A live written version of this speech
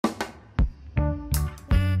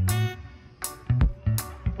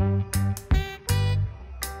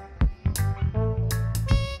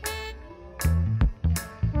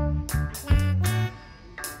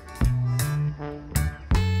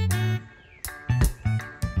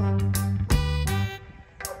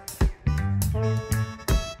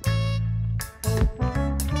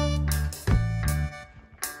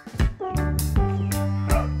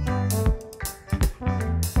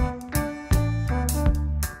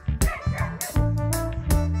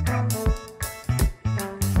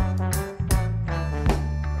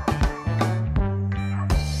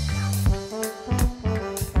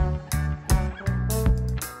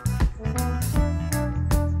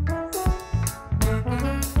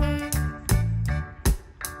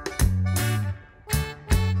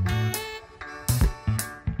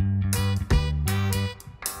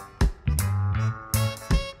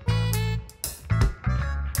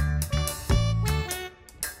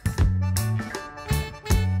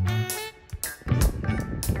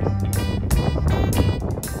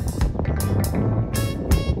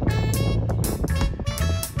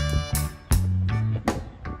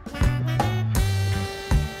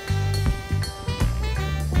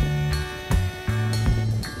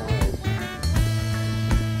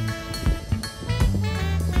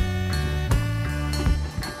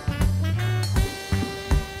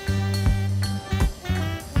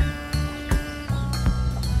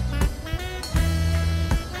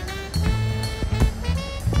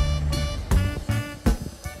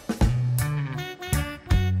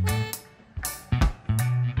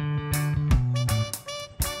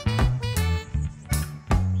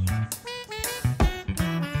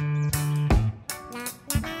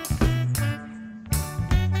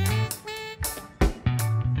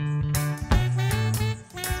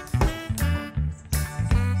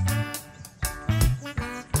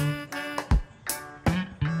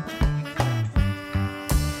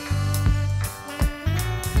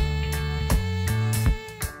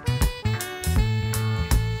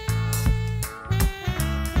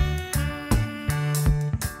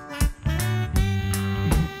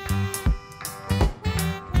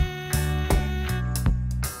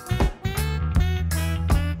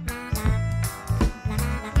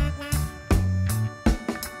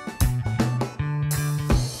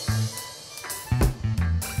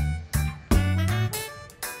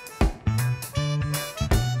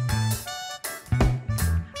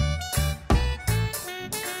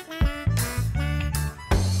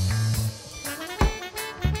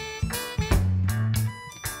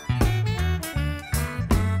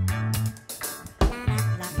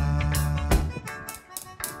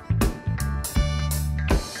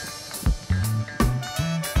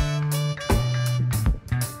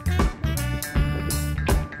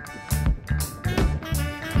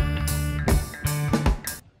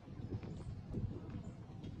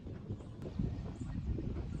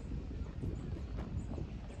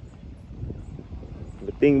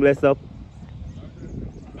Thing bless up.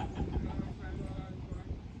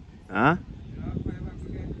 Huh?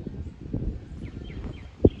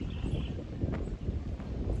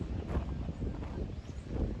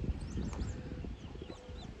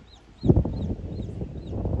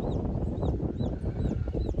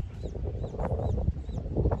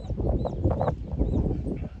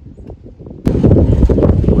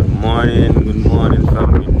 Good morning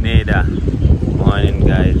from Grenada. Morning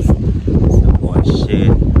guys.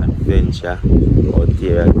 Adventure out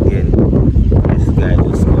here again. This guy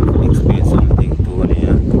just come to explain something to me,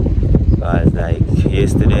 because like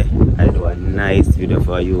yesterday I do a nice video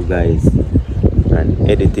for you guys, and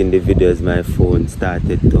editing the videos my phone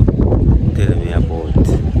started to tell me about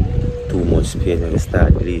too much pain, and I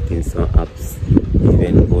start deleting some apps,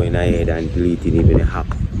 even going ahead and deleting even the app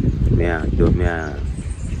me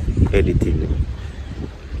editing.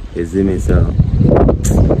 You see me? So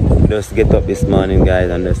just get up this morning guys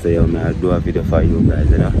and just say, I'll do a video for you guys,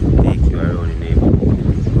 you know, take you around the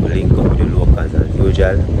neighborhood, link up with the locals as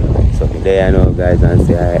usual. So there you know guys, and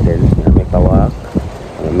say alright then,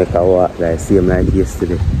 I make a walk like same like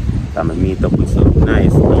yesterday. I'm gonna meet up with some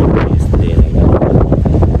nice people yesterday. Like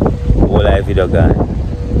whole life video gone,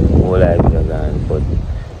 but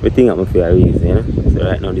everything happen for a reason, you know. So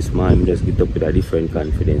right now this morning, just get up with a different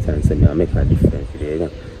confidence and say I'll make a different video, you know.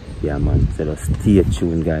 Yeah man, so just stay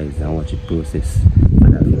tuned guys and watch it process for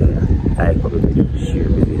that video. Like up the video, share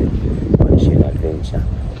the video, and share the adventure.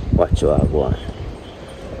 Watch how I go on.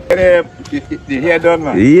 The hair done,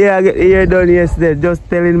 man? Yeah, I get the hair done yesterday. Just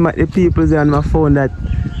telling the people on my phone that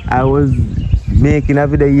I was making a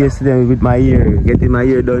video yesterday with my hair, getting my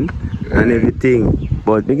hair done and everything.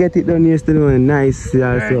 But we get it done yesterday, man. Nice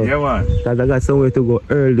also. Yeah, man. Because I got somewhere to go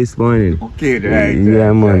early this morning. Okay, right.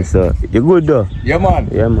 Yeah, man. So, you good though? Yeah, man.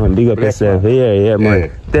 Yeah, man. Big up yourself. Man. Yeah, man.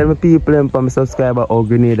 Yeah. Tell me people and my subscriber how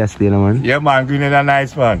Grenada still, man. Yeah, man. Grenada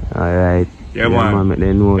nice, man. Alright. Yeah, man. Make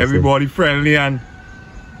them know, everybody friendly and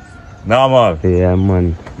Normal. Yeah,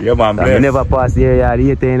 man. Yeah, man, I bless. never pass the area,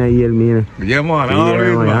 you ain't hear me. You know. Yeah, man, Yeah,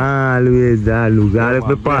 always, man. man. Always, that look. Yeah, I have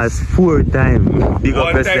to man, pass 4 times. Big up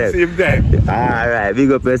One time, yourself. same time. Alright,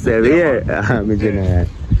 big up yourself. Yeah, Yeah, me general.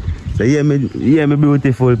 So yeah, me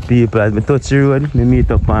beautiful people. As me touch the road, me meet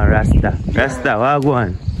up on Rasta. Rasta, what go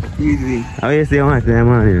on? Easy. How you say you want in the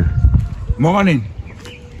morning? Morning.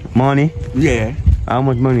 Money? Yeah. How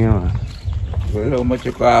much money you want? Well, how much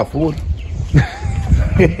you call food?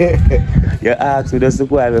 You ask me just to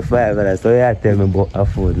buy me $5, so you tell me about a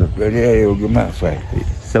food now. Well, yeah, you give me 5.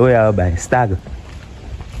 So where you buy? Stag.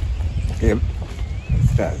 Yeah.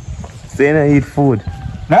 Start. So you don't eat food.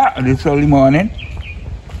 Nah, this early morning.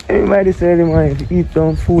 Everybody say they want to eat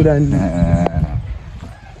some food and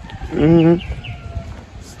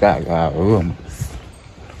Start our room.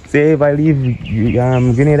 say if I leave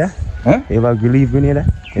Grenada? Huh? If I leave Grenada?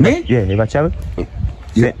 Me? Yeah, if I travel?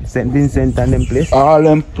 Yeah. St. Vincent and them place? All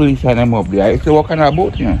them police and them up there. I used to work on a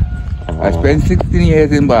boat, you know. I spent 16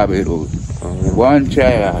 years in Barbados. One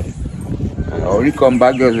child. I only come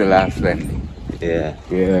back just the last Sunday. Yeah.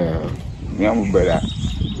 Yeah. Me and my brother.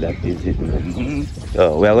 That is it, man.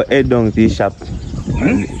 So we are going to head down to the shop.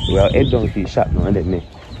 We are head down to the shop now and then me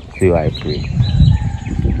see why I pray.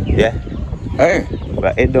 Yeah? Hey? We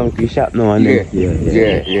are head down to the shop now and then.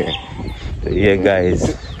 Yeah. So yeah,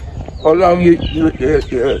 guys. How long you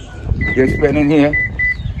spending here?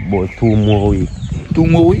 About 2 more weeks. 2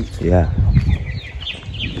 more weeks? Yeah.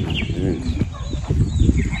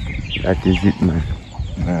 That is it, man.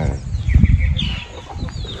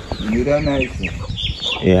 You done nice.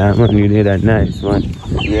 Yeah, man, you did that nice, man.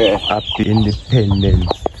 Yeah. Happy independence.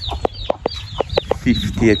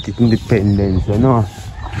 50th independence, you know?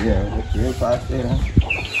 Yeah, you're fast there, huh?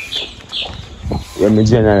 Yeah, my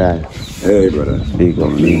general. Hey, brother. Big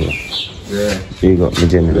up. Yeah. Big up, my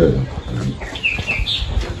general.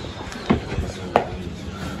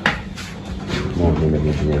 Morning, my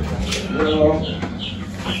general. Hello.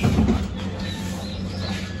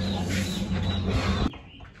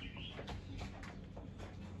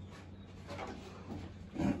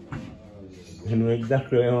 You know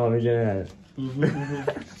exactly where you want, my general.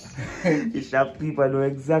 You shop people know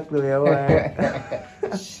exactly where you want.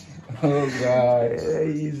 Oh, God.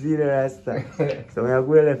 Easy the Rasta. So when I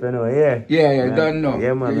go left, you know, yeah? Yeah, you don't know.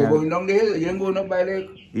 Yeah, man. You're going down the hill? You ain't going up by the...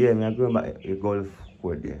 Yeah, I'm going back to golf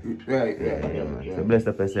court there. Right, Yeah, man. So bless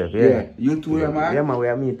up yourself, Yeah. yeah? You too, yeah, man? Yeah, man,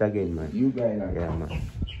 we'll meet again, man. You guys are... Yeah, man.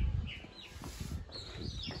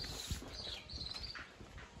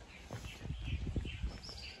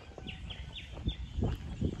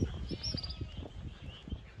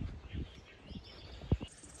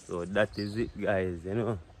 So that is it, guys, you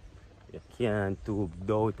know. You can't too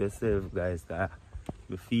doubt yourself, guys. I'm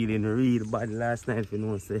feeling real bad last night, you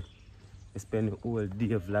know, say. I spent the whole day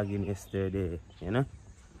vlogging yesterday, you know.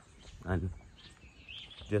 And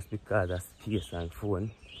just because of space and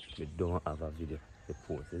phone, we don't have a video to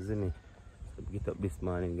post, isn't it? So get up this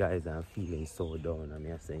morning, guys, and I'm feeling so down. And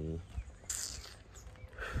I'm saying,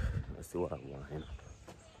 let's see what I want, you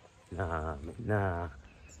know.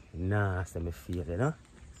 Nah, so I feel, you know.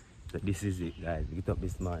 So this is it, guys. Get up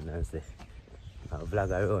this morning and say, I vlog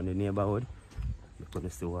around the neighborhood. You're gonna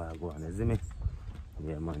see what I go on, you see me?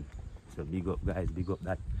 Yeah, man. So big up, guys. Big up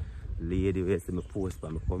that lady who see me post for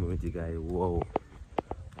my community, guys. Wow,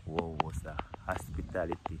 what's the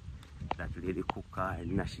hospitality? That lady cook a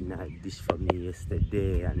national dish for me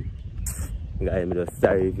yesterday, and guys, I'm just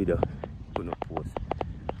sorry video gonna post.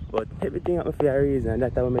 But everything happen for a reason, and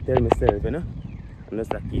that's what I tell myself, you know. I'm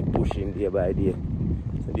just like keep pushing day by day.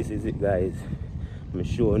 So this is it, guys. I'm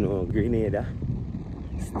showing you Grenada.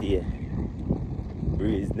 Stay.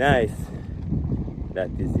 Breeze nice.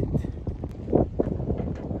 That is it.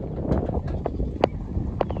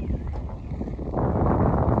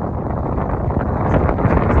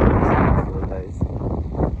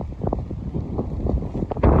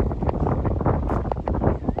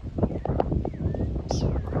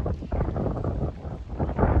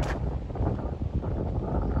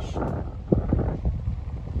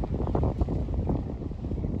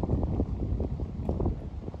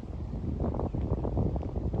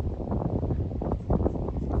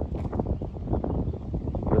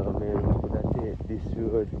 This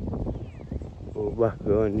road go back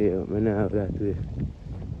around there, I don't have that way.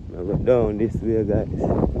 I go down this way, guys.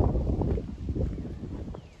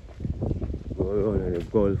 Go around the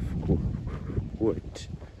golf court.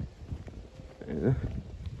 You know?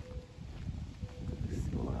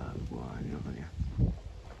 So I'll go on over there.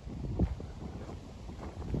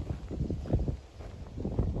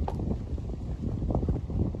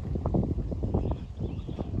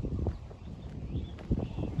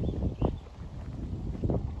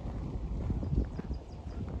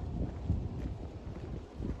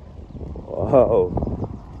 Wow.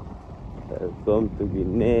 Welcome to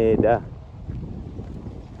Grenada.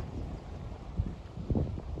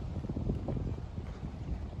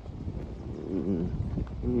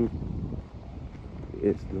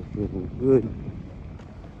 It's looking good.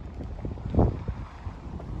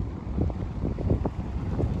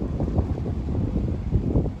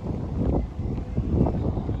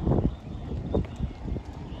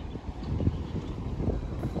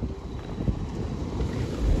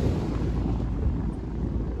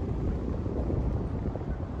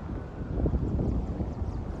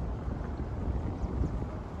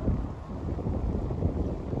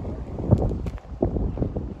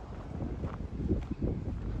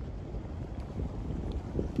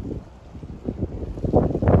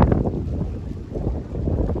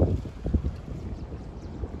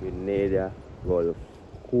 Grenada Golf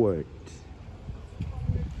Court.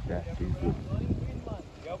 That is it.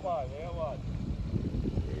 Yeah, man.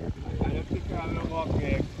 I just think I'm going to walk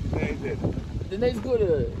here. The night's good.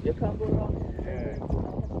 You can't go wrong. Yeah.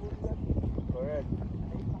 Correct.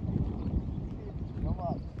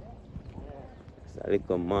 It's a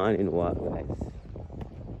little morning walk, guys.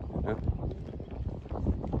 Huh?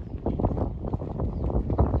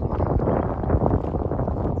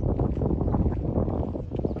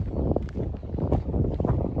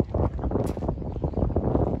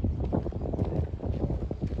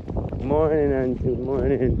 Morning and good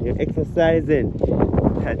morning. You're exercising.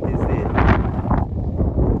 That is it.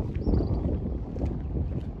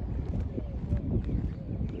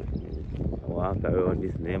 Walk around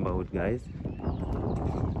this neighborhood, guys.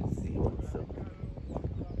 See what's up.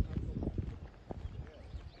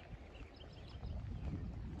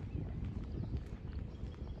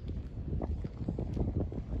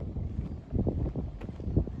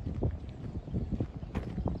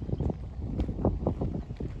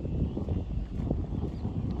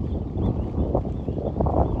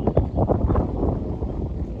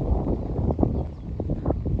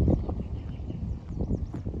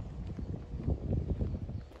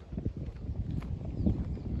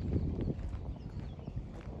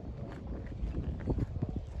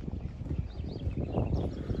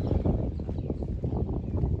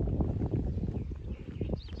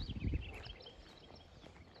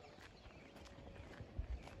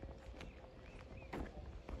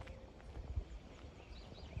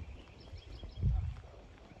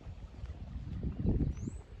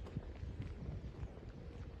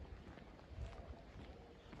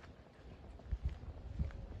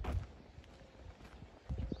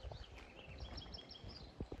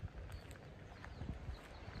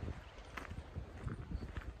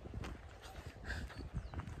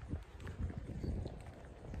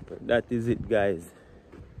 But that is it, guys.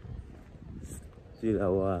 Still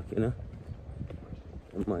a walk, you know.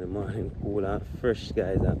 The morning cool and fresh,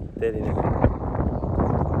 guys. I'm telling you.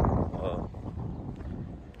 Oh.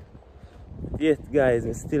 Yes, guys,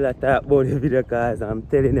 I still a talk about the video, cause I'm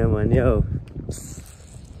telling them, man, yo.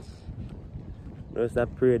 Just I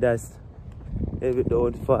pray that every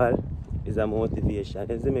downfall is a motivation.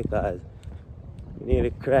 You see me, cause I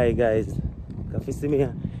nearly cry, guys. Cause you see me,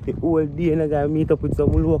 the whole day I gotta meet up with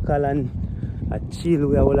some local and I chill,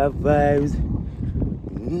 we all have vibes.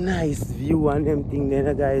 Nice view and them thing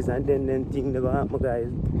then, guys, and then them thing they gonna happen, guys.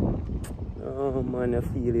 Oh man, I'm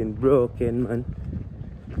feeling broken, man.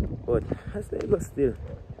 But I say go still.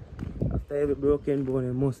 After every broken bone,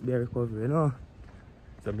 it must be a recovery, you know.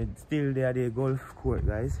 So I'm still there, the golf court,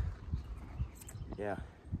 guys. Yeah,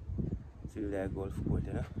 still there, golf court,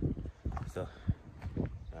 you know. So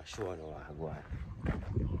I'm sure now I go on.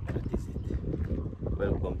 That is it.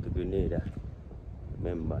 Welcome to Grenada.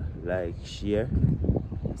 Remember, like, share,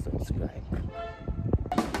 and subscribe.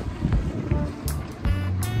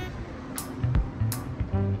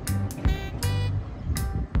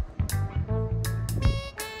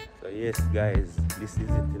 So yes, guys, this is it,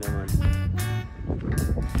 you know, man.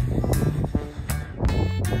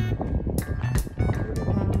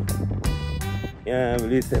 Yeah, but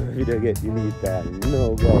this time video get you need time.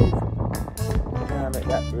 No, guys. Yeah, make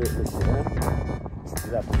that break this, you know.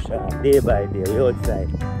 Still a push on day by day. We outside.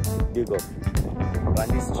 Big up. On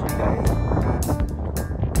this street, guys.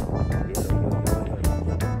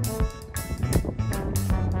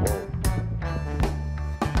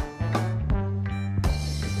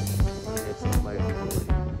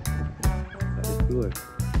 Good.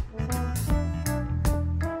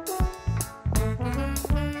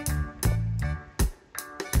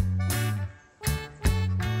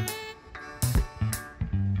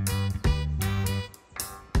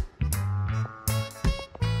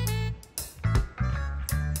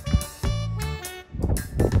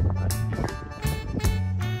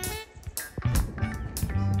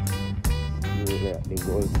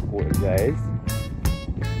 Gulf Port, guys.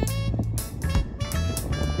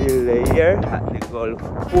 Still here at the Gulf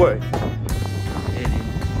Port. Heading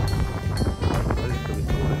a little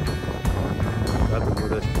bit over.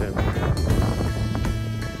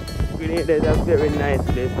 Grenada is a very nice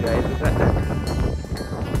place, guys. Look at that.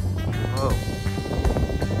 Oh.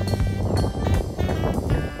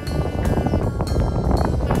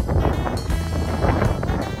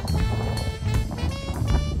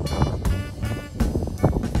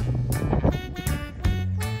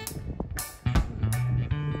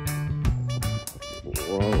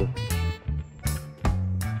 Wow.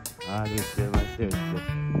 I will tell myself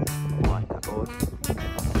what about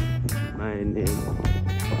my name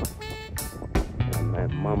and my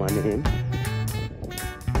mama name.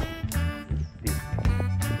 This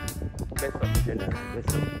best of general, best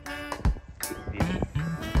of this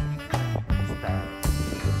style.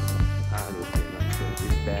 I will tell myself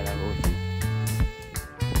this style I want it.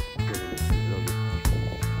 Love it.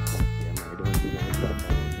 Yeah, man, I don't do that.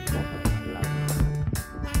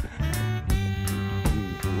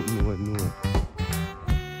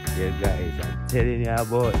 Yeah, guys, I'm telling you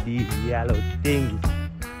about these yellow things.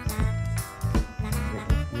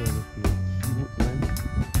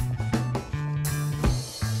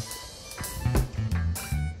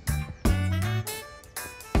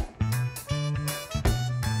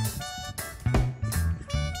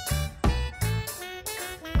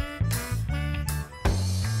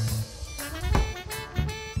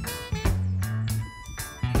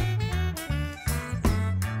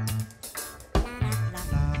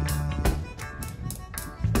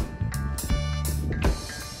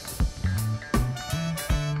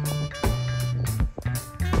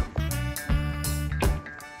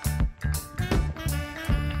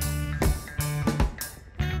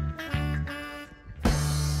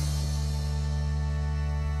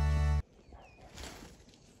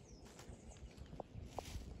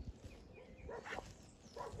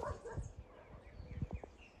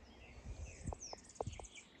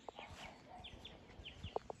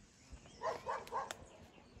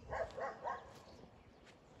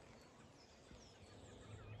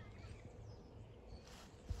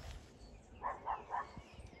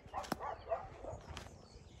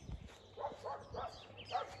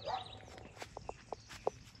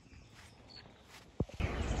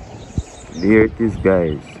 There it is,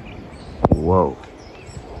 guys. Wow,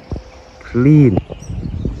 clean.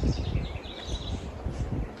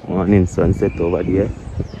 Morning sunset over there.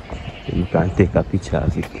 You can take a picture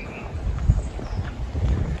of it.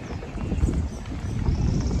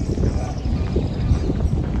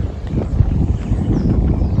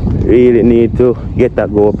 Really need to get a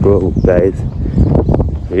GoPro, guys.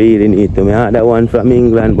 Really need to. I had that one from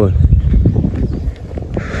England, but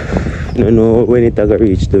I don't know when it will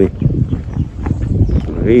reach to me.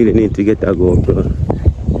 Really need to get a GoPro.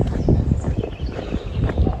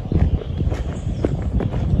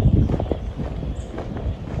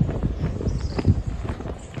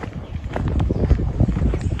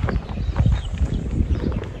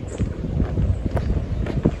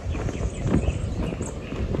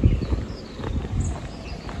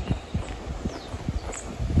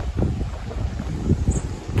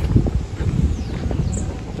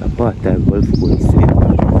 Part of Gulf Port City.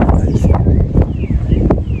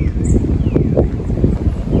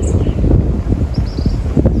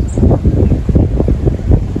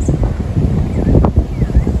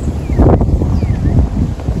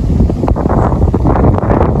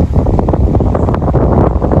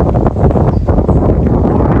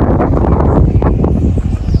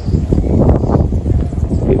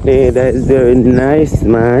 Grenada is very nice,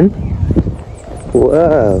 man.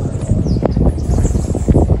 Wow.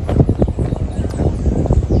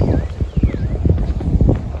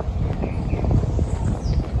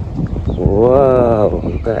 Wow,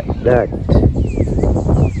 look at that.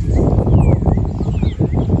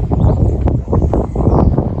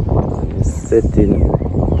 Setting.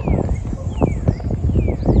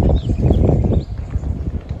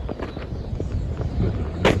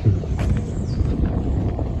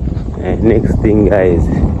 And next thing, guys,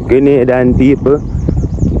 Grenadian people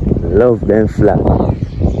love them flag.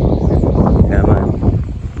 Yeah, man.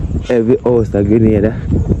 Every house of Grenada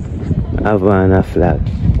have a flag.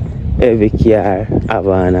 Every car have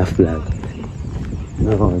a flag.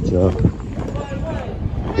 No joke.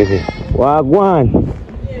 Wagwan.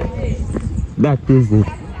 That is it.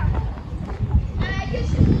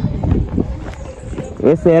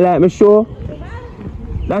 You say like me show?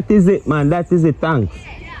 That is it, man. That is it. Thanks.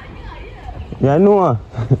 You know?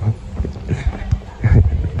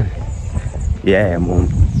 Yeah, mom.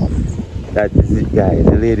 That is it, guys.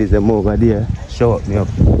 The ladies are over there shout me up.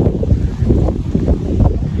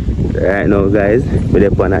 Right now guys, we're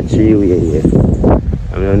up on a tree way here.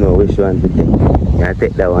 I don't know which one to take. I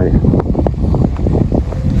take that one.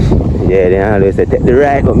 Yeah, they always say take the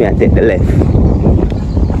right, but me I take the left.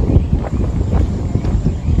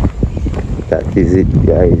 That is it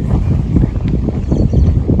guys.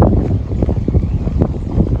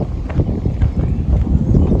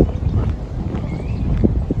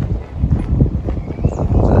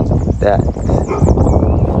 That.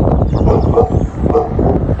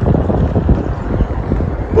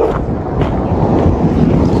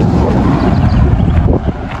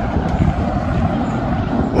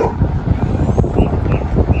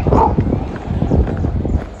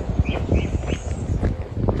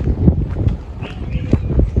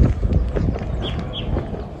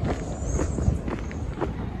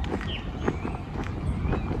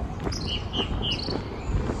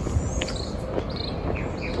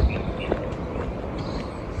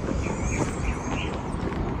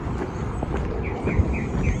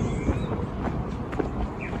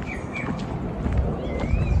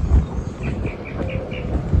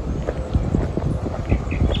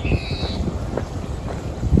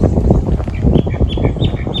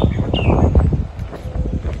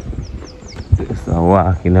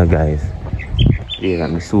 Walk, you know, guys. Yeah,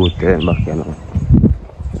 I'm suit back, you know.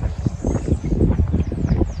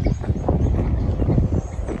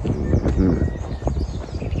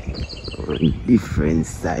 Different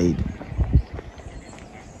side.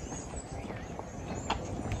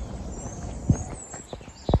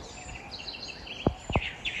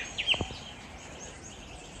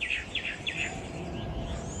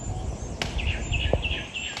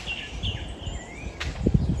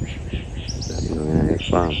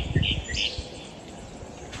 Farm.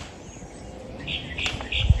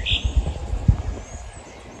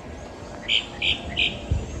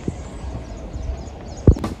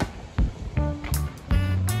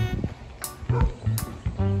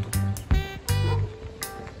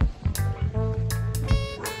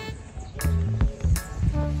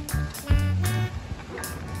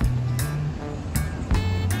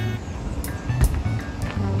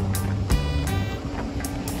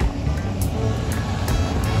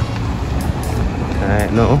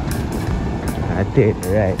 Alright, no, I take the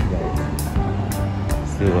right, guys.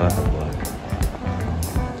 See what I want.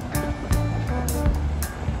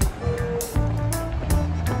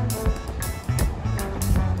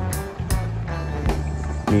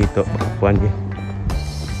 Meet up back one day.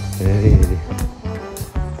 Really.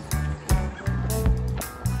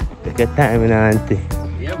 Take your time, you know, auntie.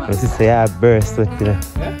 Yeah, man. You say I burst with you know.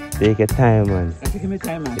 Yeah? Take your time, man. I'm taking my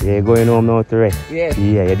time, man. Yeah, going home now to rest. Yeah.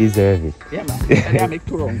 Yeah, you deserve it. Yeah, man. I make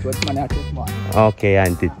 2 rounds, but man, I take 1. Okay,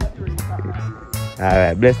 auntie.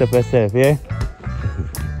 Alright, bless up yourself, yeah?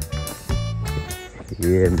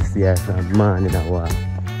 Yeah, me see her some man in a walk.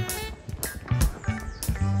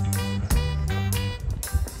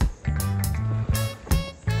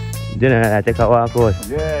 General, I take a walk out.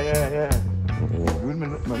 Yeah. Doing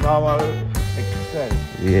my normal exercise.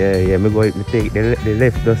 Yeah, me take the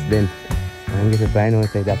left just then. And get to find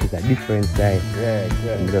out that is a different side. Yeah.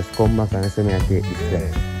 And just come back and say me I take this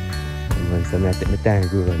side. And when say me I take my time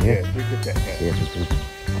to run, yeah? Take your time. Yeah,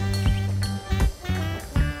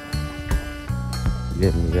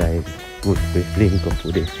 yeah, me guys, good to link up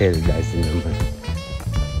with the hell guys in the man.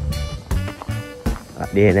 At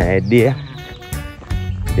the end of the day,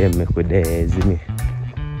 them make with the see me.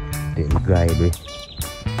 Them guide me.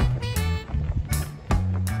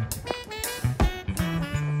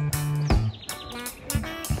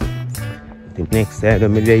 The next side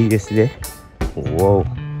of me there yesterday, wow,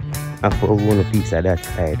 I forgot a piece of that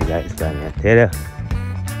side guys, can I tell you?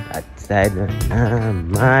 That side was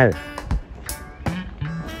normal.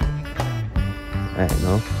 Right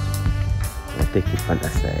now, I'll take it on the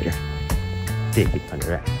side, take it on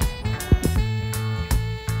the right.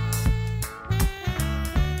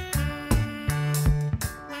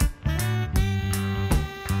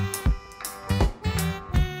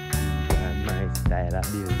 My style of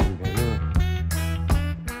building, you know.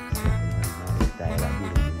 My style of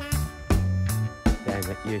building. Time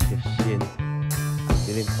of year to shade.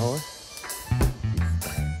 Building house.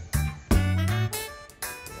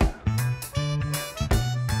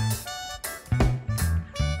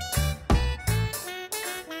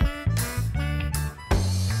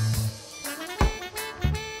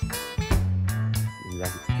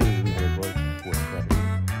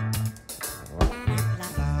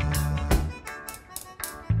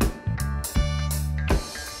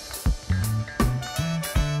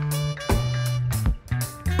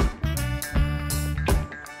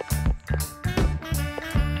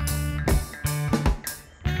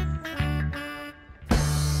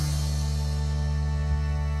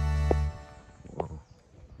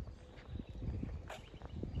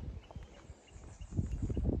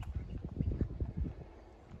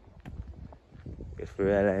 if you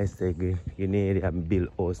realize that Grenada build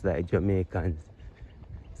house like Jamaicans,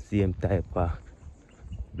 same type of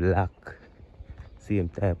black, same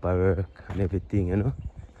type of work and everything, you know.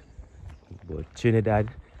 But Trinidad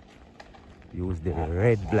use the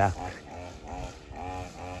red black.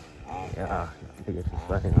 Yeah, I get to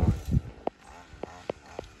find out.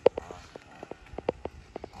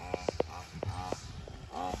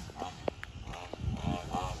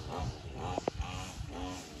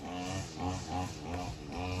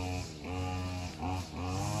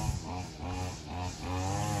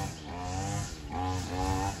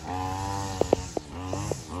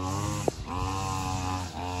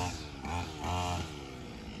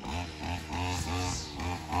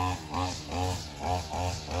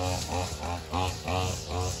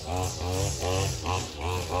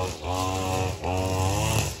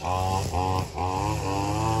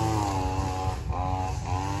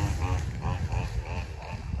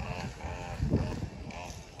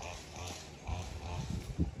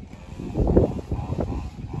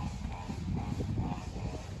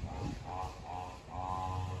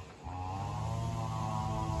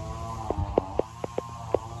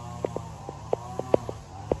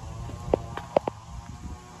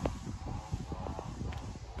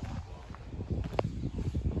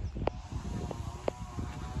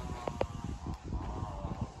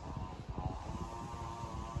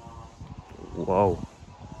 Wow.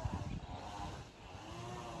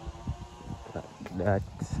 That.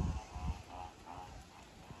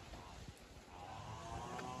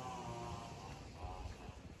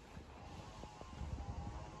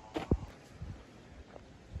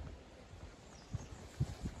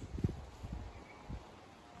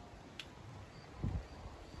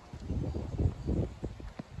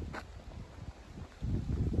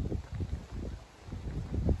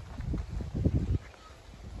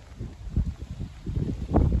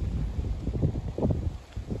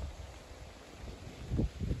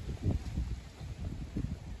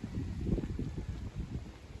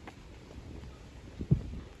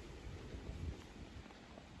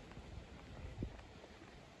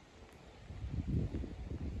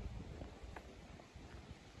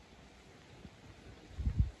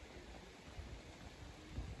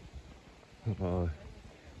 Oh,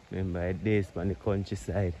 remember days on the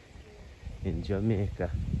countryside in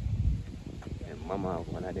Jamaica. And mama have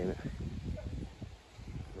one of them.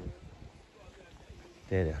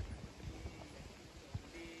 Tell you.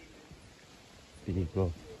 Big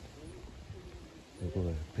up.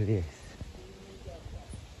 Good place.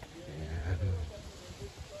 Yeah.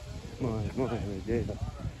 More, we're there.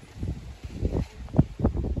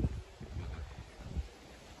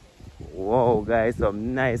 Wow, guys,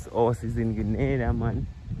 some nice houses in Grenada, man.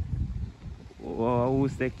 Wow,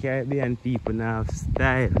 who's the Caribbean people now have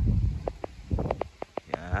style?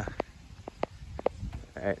 Yeah.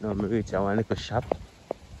 Right now, I'm reach one little shop.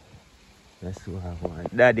 Let's see what I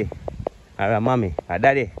want. Daddy, or mommy, or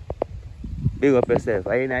daddy, big up yourself.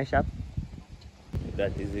 Are you in a shop?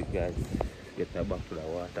 That is it, guys. Get a bottle of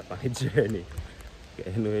water on the journey.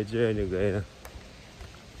 You know a journey going on.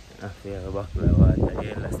 After a bottle of water,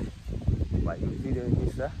 yeah, let's see. But you video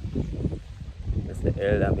this, sir? That's the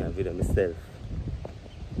elder I'm video myself.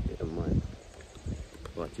 Yeah, man.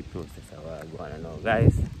 Watch the process of what I'm going on now,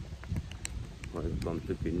 guys. Welcome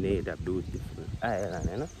to Grenada, beautiful island,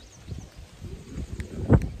 you know?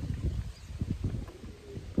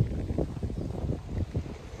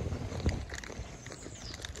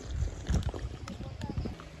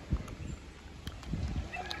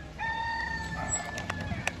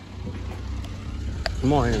 Good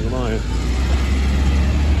morning, good morning.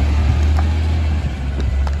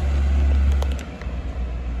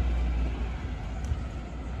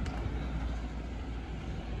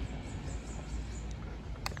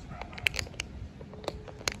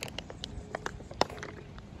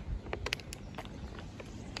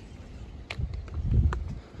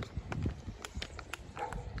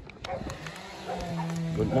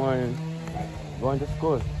 Good morning. Going to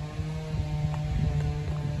school?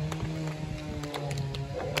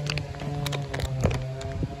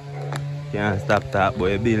 Can't stop talk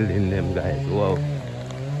about building them, guys. Wow.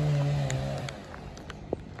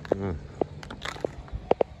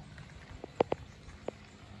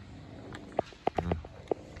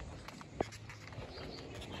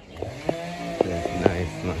 That's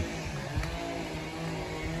nice, man.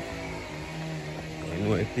 You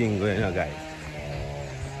know the thing going on, guys.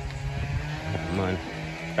 Man.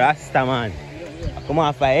 Rasta, man. Come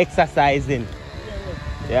on for exercising.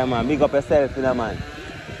 Yeah, man. Big up yourself, you know, man.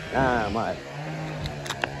 Ah, man.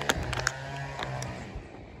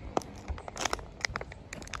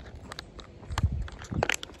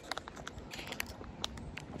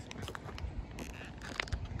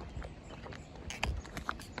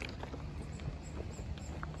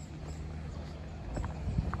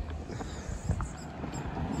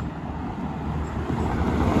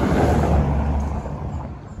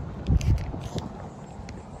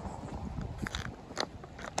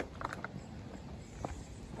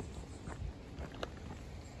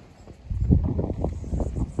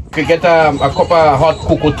 You get a cup of hot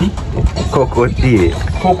cocoa tea. Cocoa tea.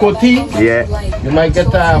 Cocoa tea. Yeah. You might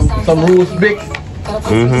get some roast bakes.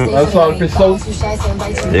 And saltfish sauce.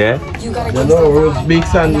 Yeah. You know, roast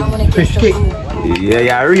bakes and fish cake. Yeah,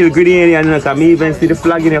 you're a real Grenadian, you know, 'cause me even see the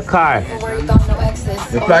flag in your car.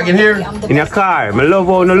 The flag in here? In your car. I love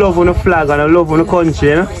on the flag and I love on the country,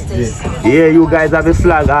 you know? Yeah, you guys have a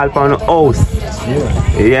flag all on the house.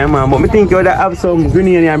 Yeah, man. But I think you would have some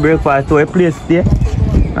Grenadian breakfast to a place there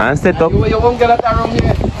and set up. You won't get that around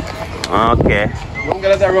here. Okay. You won't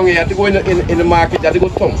get that around here. You have to go in the market, you have to go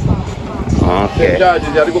town. Okay. You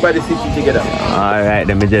have to go by the city together. Alright,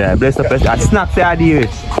 let me do that. Bless up. Snacks I deal with.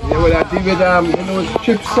 Yeah, well, I deal with you know,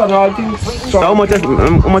 chips and all things. So how much is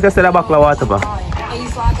the bottle of water for?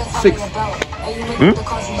 $6.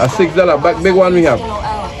 A $6 back big one we have.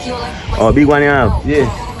 Oh, big one you have? Yeah.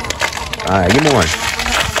 Alright, give me one.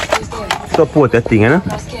 Support the thing, you know?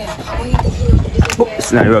 Oh,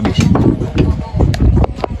 it's not rubbish.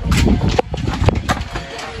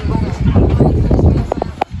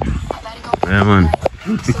 Yeah, man.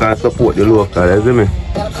 You can support the local, you see me?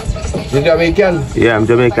 You Jamaican? Yeah, I'm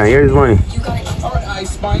Jamaican. Here is money.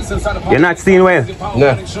 You're not seeing well?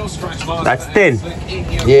 No. That's 10.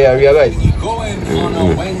 Yeah, I realize. On a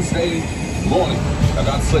Wednesday morning. I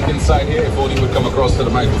got Slick inside here. If only would come across to the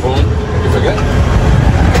microphone. You forget?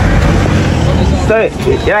 So,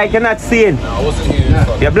 you're not seeing? No, I wasn't here.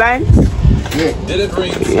 You're blind? Yeah. Did it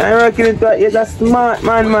rain? You're working into it. You're just smart,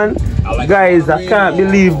 man. Guys, I can't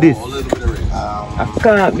believe this. I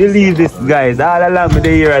can't believe this, guys. All along me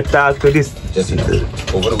here I talk to this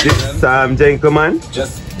gentleman.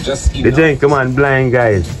 The gentleman blind,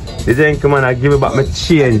 guys. The gentleman I give me back my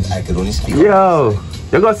change. Yo,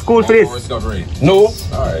 you got school for this? No.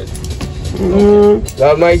 Alright.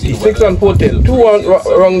 Almighty. 6 and 14. 2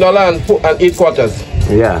 wrong dollar and 8 quarters.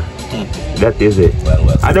 Yeah. That is it.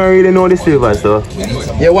 I don't really know the silver, so.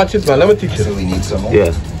 Yeah, watch it, man. Let me teach you.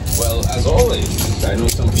 Yeah. Well, as always, I know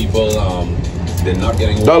some people they're not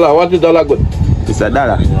getting dollar. What is dollar good? It's $1.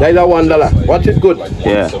 That is $1. What is good?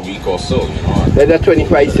 Yeah. a week or so, you know. That is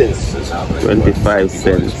 25 cents. 25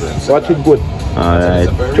 cents. What is good? Alright.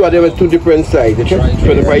 Two of them are two different sides. Okay?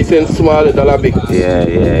 25 cents small, $1 big. Yeah.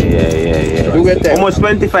 You get that? How much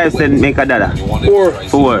 25 cents make $1?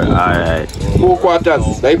 4. Alright. 4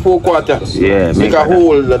 quarters. Like 4 quarters. Yeah. Make a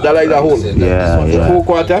hole. The dollar is a hole. Yeah. 4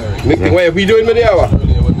 quarters. Make the way. Video in me there.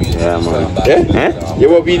 Yeah, man. Eh? You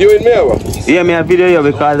have video in me? Yeah, me a video you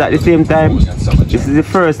because at the same time, this is the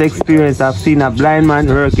first experience I've seen a blind man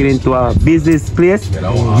working into a business place,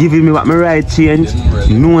 giving me what my right change.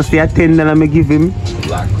 No say a $10 me give him.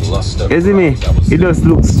 You see me? It just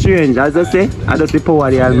looks strange. As I say, I just the power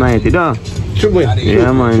of the Almighty, don't you?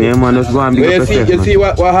 Yeah, man, just go and be you see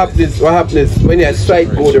what happens when you strike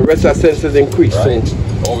go, the rest of senses increase. So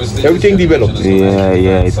everything develops.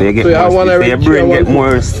 Yeah. So you get your brain get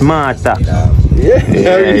more smarter.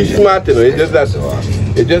 Yeah, really smart, you know. It's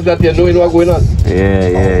just that you're knowing what's going on.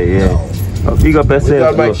 Yeah. Oh, big up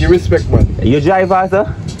yourself. Almighty, respect, man. You drive also?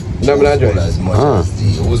 No, I'm not driving. I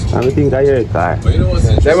think I hear a car.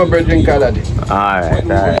 That's my brethren car that day.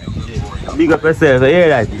 Alright. Big up yourself, you hear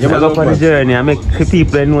that? You go on the journey and make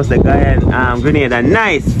people know the Guyana Grenada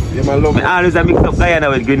nice. Yeah, man, love I always mix up Guyana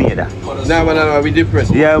with Grenada. No, we different.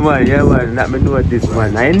 Yeah, man. Let me know this,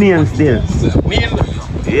 man. I name still. Neil?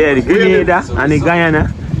 Yeah, the Grenada and the Guyana.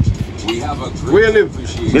 Where you live?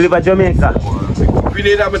 We live at Jamaica.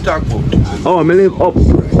 Grenada, I'm talking about. Oh, I live up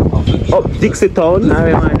Dixie Town, I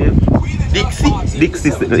remember him. Dixie,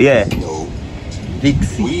 yeah.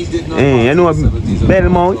 Dixie. Hey, you know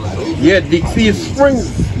Belmont? Yeah, Dixie is Springs.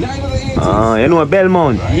 You know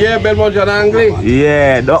Belmont? Yeah, Belmont John Angley.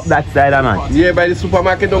 Yeah, up that side, man. Yeah, by the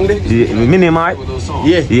supermarket down there. Minimart?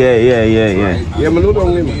 Yeah. Yeah, man, look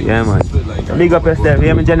down there, man. Yeah, man. Big up yourself,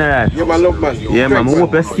 yeah, man, General. Yeah, man, look, man. Yeah, man, I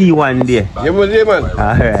hope you see one day. Yeah, man, there, man.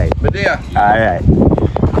 Alright. But there. Alright.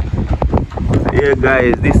 Yeah,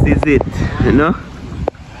 guys, this is it, you know?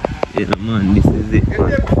 Yeah, man, this is it,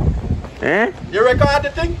 man. Eh? You record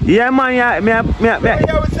the thing? Yeah, man, yeah. Let me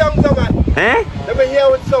hear what song, man. Eh? Let me hear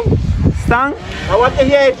what song. Song? I want to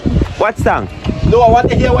hear it. What song? No, I want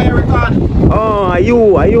to hear what you record. Oh, are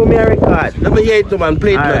you me record? Let me hear it, man.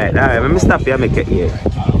 Play it, man. Alright, let me stop here, make it here.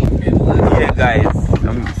 Yeah, guys.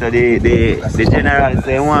 So the general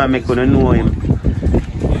say, want me to know him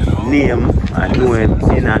name and know him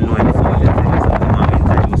in and know him.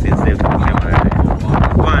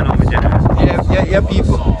 Yeah,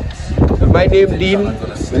 people. My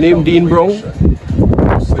name Dean Brown. We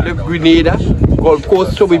live Grenada, Gulf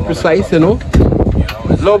Coast to be precise, you know.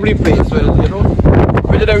 Lovely place, well, you know.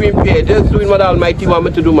 Vegetarian pay, just doing what Almighty want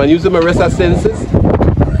me to do, man. Using my rest of senses.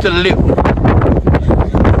 to live.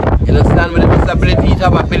 You understand? With a disability, you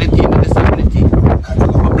have ability and a disability.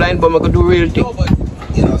 A blind bum can do real things.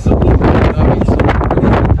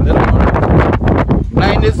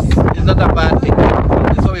 Blindness is not a bad thing.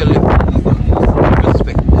 That's how you live.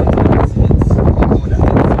 Respect.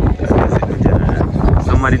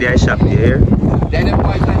 Somebody there shop here.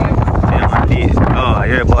 Oh,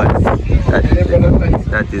 yeah, boy.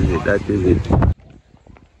 That is it. That is it.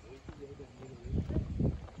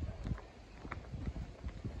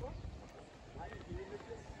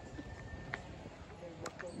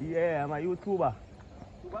 Yeah, I'm a YouTuber.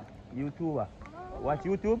 YouTuber. Watch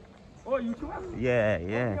YouTube? Oh, YouTuber? Yeah,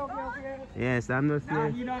 yeah. Okay. Yes, I'm not Nah, here.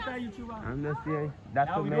 you're not a YouTuber. I'm not here. That's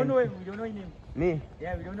Nah, we don't know him. We don't know his name. Me?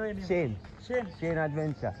 Yeah, we don't know his name. Shane. Shane. Shane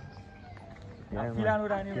Adventure. I Yeah, feel I know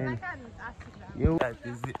that name. Shane. You. That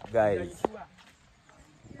is it, guys.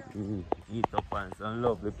 Eat up and some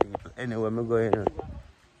lovely people. Anyway, I'm going on.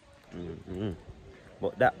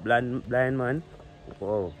 But that blind man,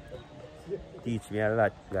 wow, teach me a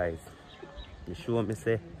lot, guys. You show me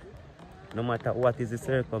say, no matter what is the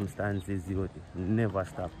circumstances, you never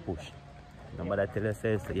stop pushing. No matter tell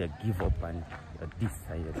yourself so you give up and you this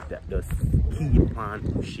and you that, just keep on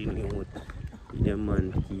pushing you. Yeah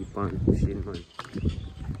man, keep on pushing, man.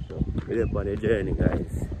 So we're up on the journey,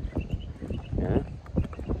 guys. Yeah?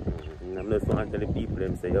 And I'm just want to tell the people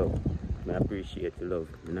them say, yo, I appreciate the love.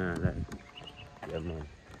 Nah, like, yeah man,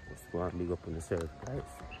 just go and big up on yourself, guys.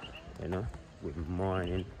 You know, good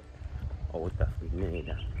morning out of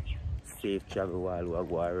Grenada. Safe travel while we go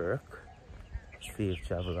to work. Safe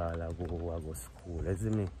travel while we go to school. You see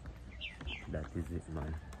me? That is it,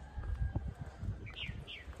 man.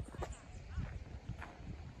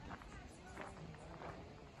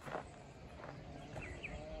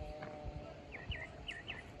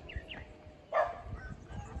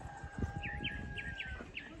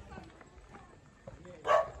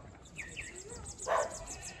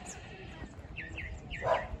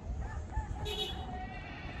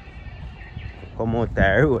 Come out the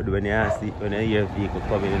road when you see when you hear vehicle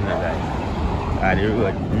coming in, guys. And the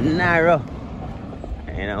road narrow.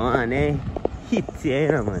 And you know man, eh? Hit you, you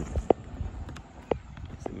know man.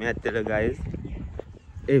 So me I tell you guys,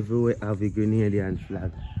 everywhere have a Grenadian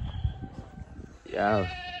flag. Yeah.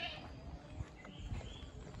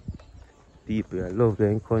 People I love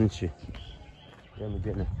their country.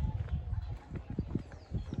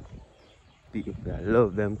 People I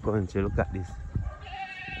love them country. Look at this.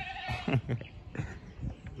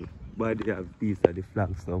 But they have piece of the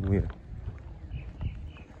flag somewhere.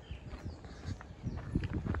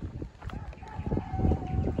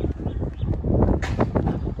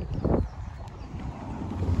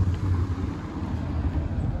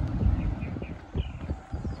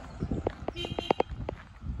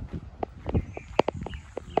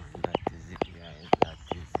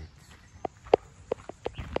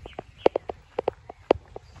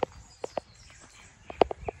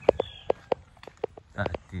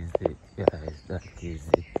 That is it, guys. That is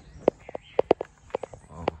it.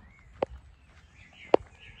 Oh.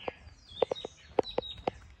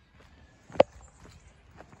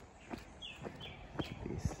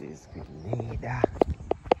 This is Grenada.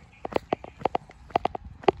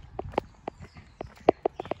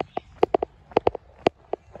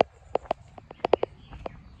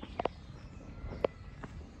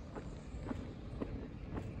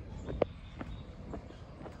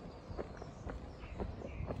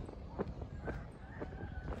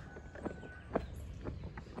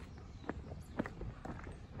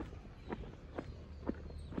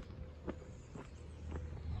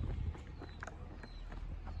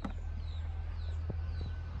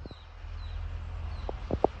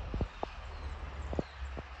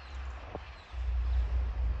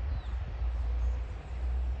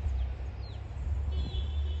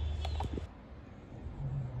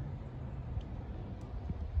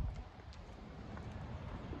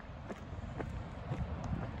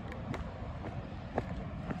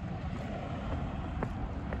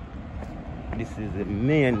 This is the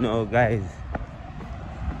main now, guys.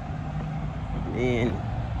 Main.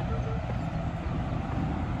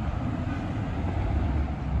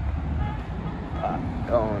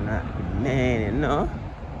 Down at the main, you know.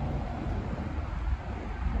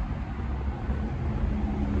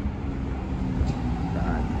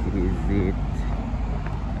 That is it.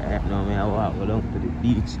 Right now, I walk along to the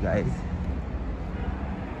beach, guys.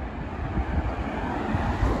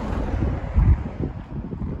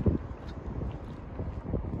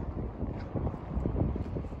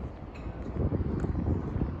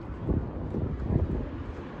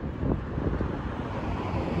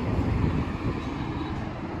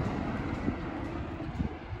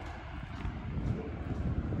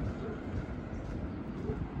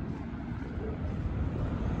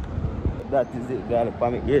 that is it, guys. For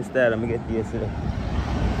me hairstyle, I'm get yesterday.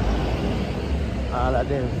 All of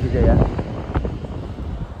them video,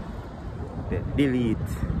 delete.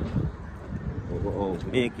 Oh,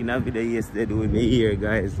 making a video yesterday doing me hair,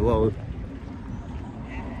 guys. Wow.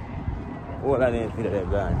 All of them video they're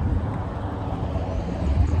gone.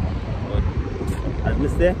 But as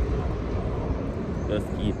I say, just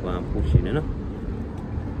keep on pushing, you know.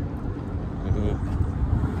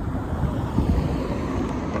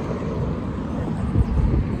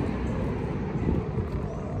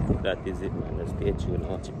 That is it, man. Just stay tuned and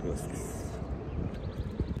watch the process.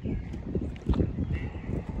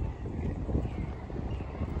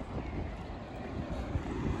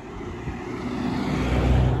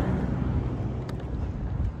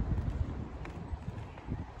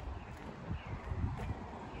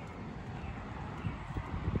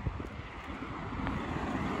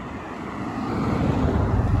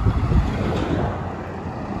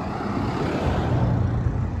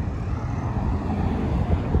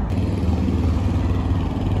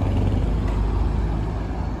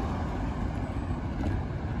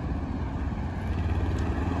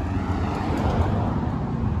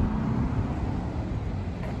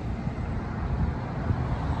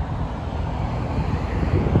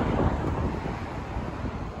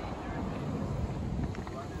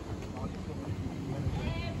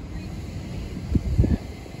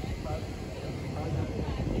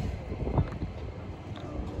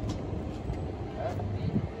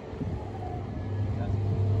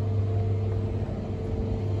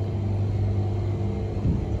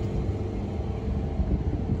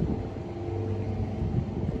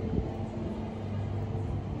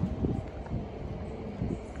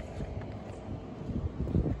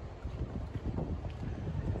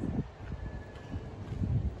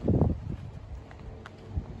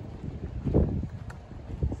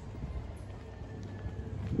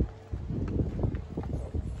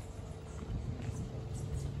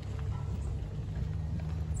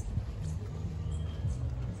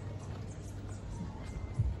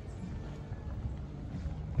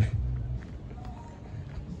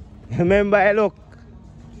 Remember, I look.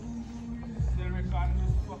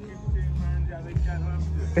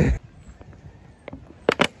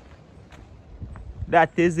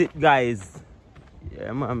 That is it, guys.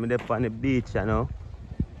 Yeah, man, I'm up on the beach, you know.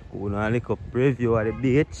 We're gonna look up preview of the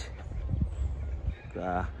beach.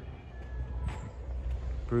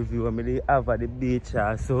 Preview of me have at the beach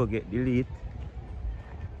also get delete.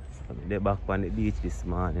 So I'm back on the beach this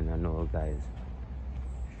morning, I know, guys.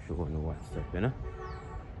 Showing you what's up, you know.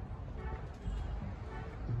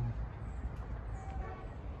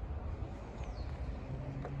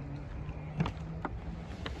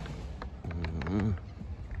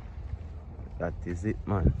 That is it,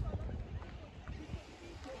 man.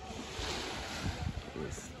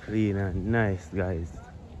 It's clean and nice, guys.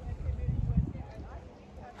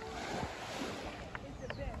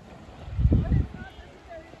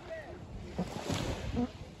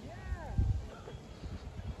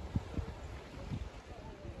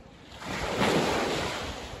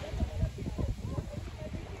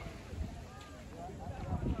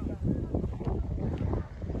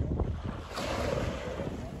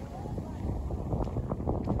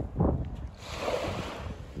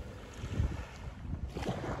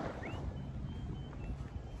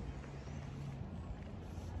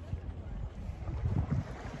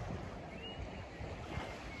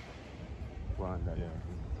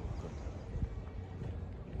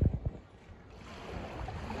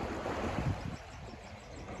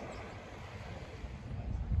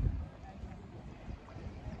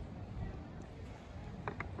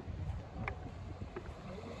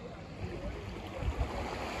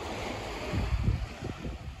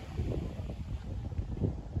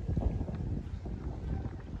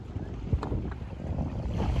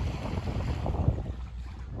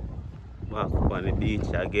 Back up on the beach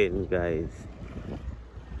again, guys.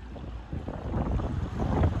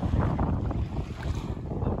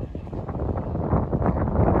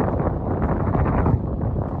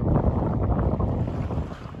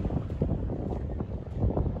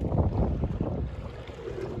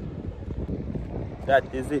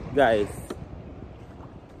 That is it, guys.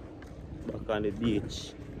 Back on the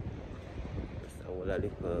beach. It's all a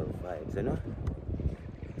little vibes, you know.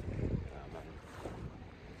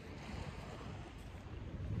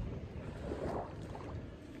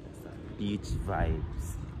 Beach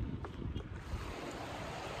vibes.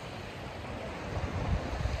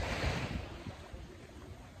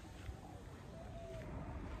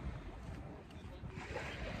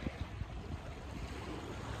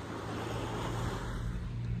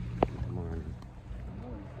 Come on.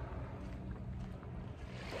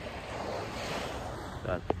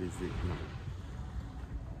 it, man.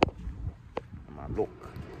 Man, look.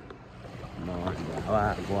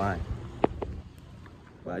 Man, go on.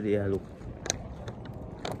 What do you look?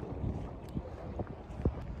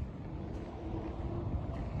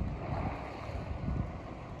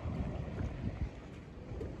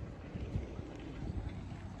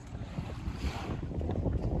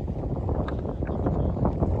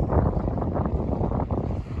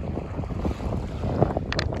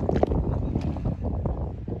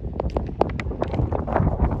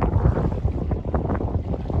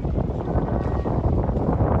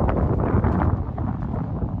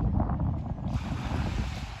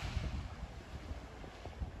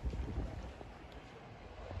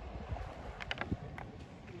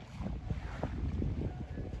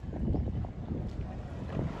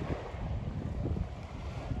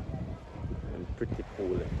 Pretty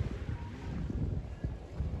cool.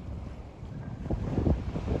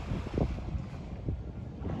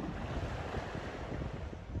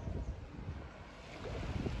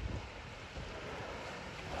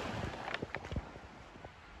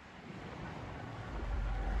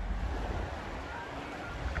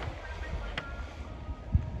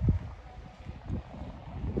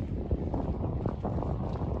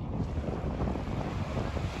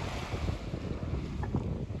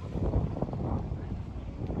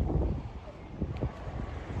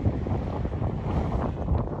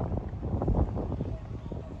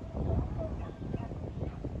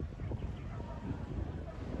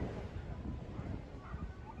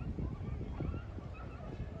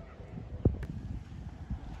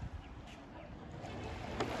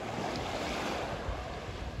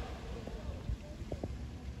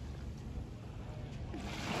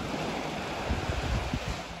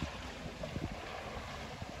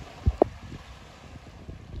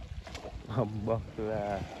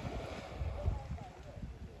 Bakla.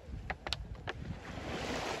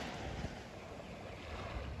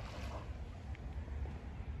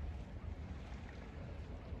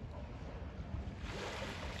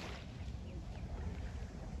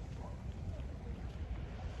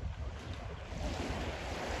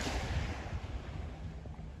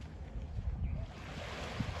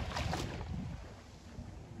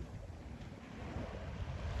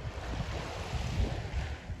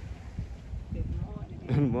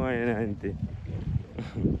 Good morning, auntie.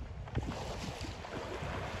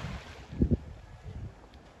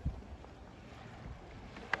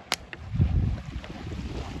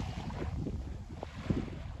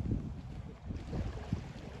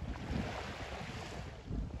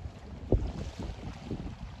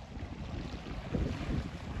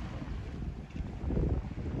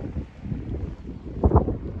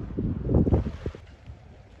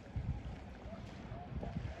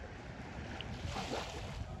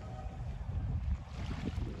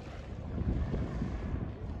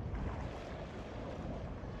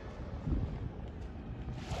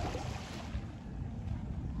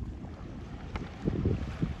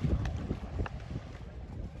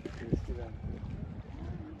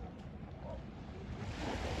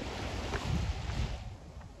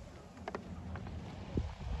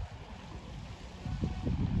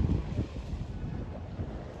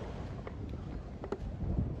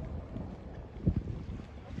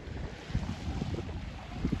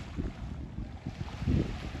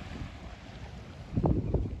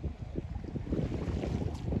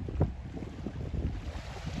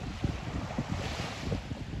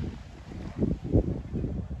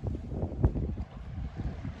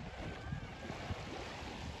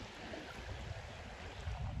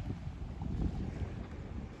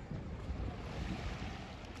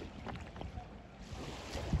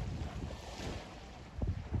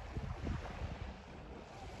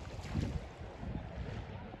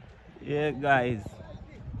 Yeah, guys.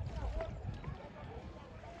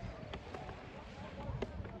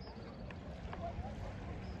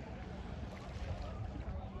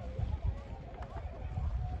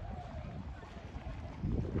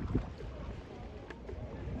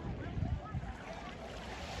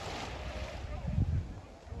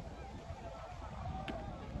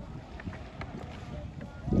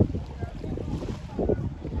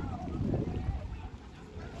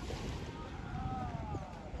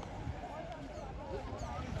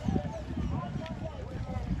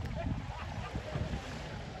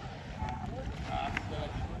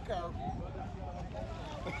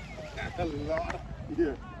 A lot.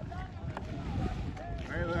 Yeah.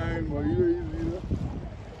 I lying, boy. You easy, though.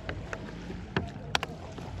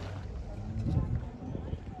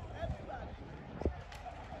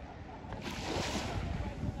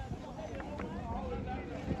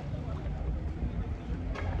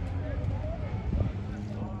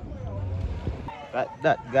 Got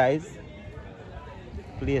that, guys.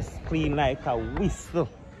 Place clean like a whistle.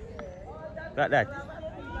 Got that.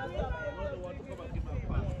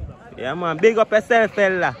 Yeah, man. Big up yourself,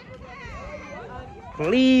 fella.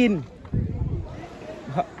 Clean.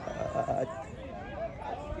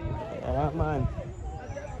 Yeah, man.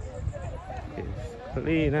 It's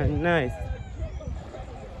clean and nice.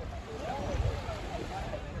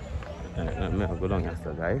 I'm going to go down here,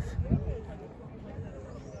 so guys.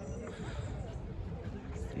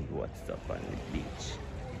 See what's up on the beach.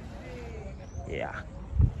 Yeah.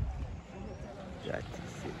 That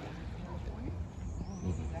is it.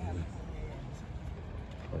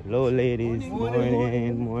 Hello, ladies.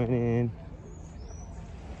 Morning.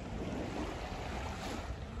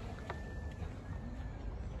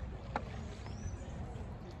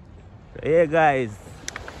 Hey guys,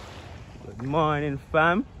 good morning,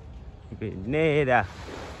 fam. Grenada.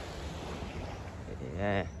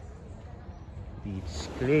 Yeah. Beach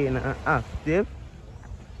clean and active.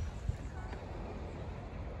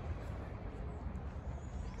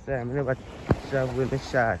 So I never travel with the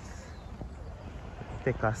shorts.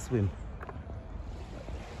 Take a swim.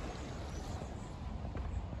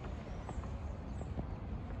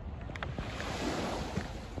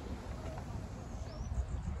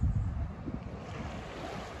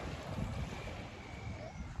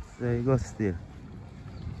 There you go still.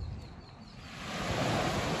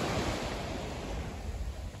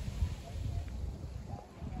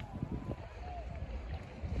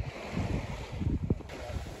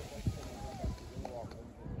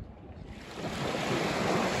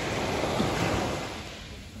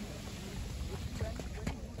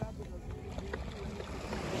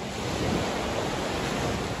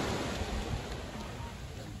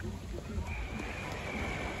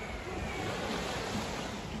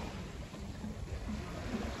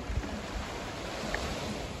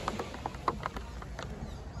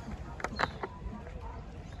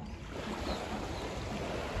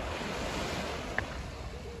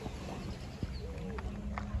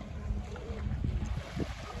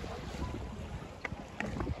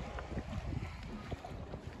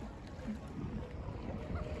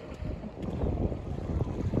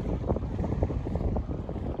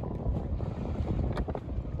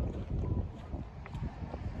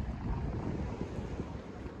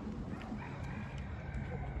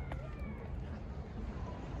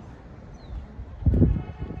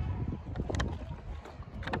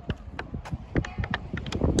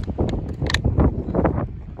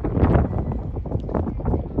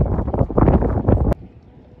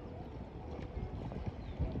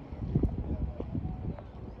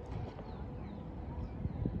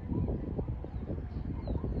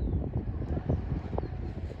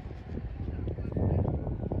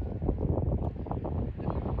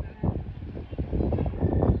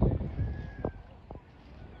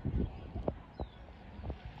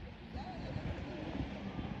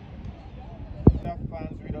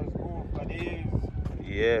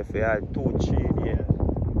 Yeah, if you had 2 3 there.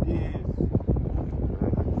 Days.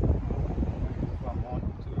 From Wont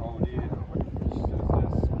to all day.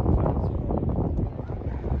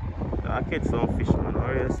 I catch some fish, man.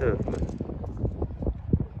 Hurry yourself, man.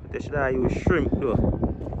 But they should have used shrimp, though.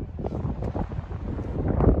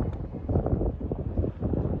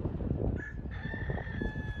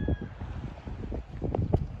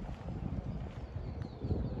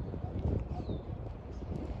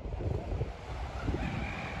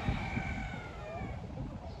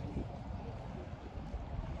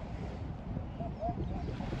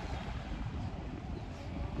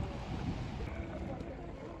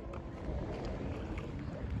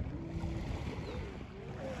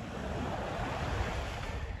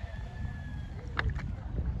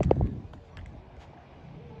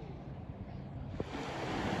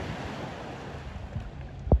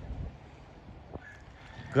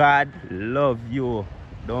 God love you.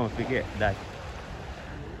 Don't forget that.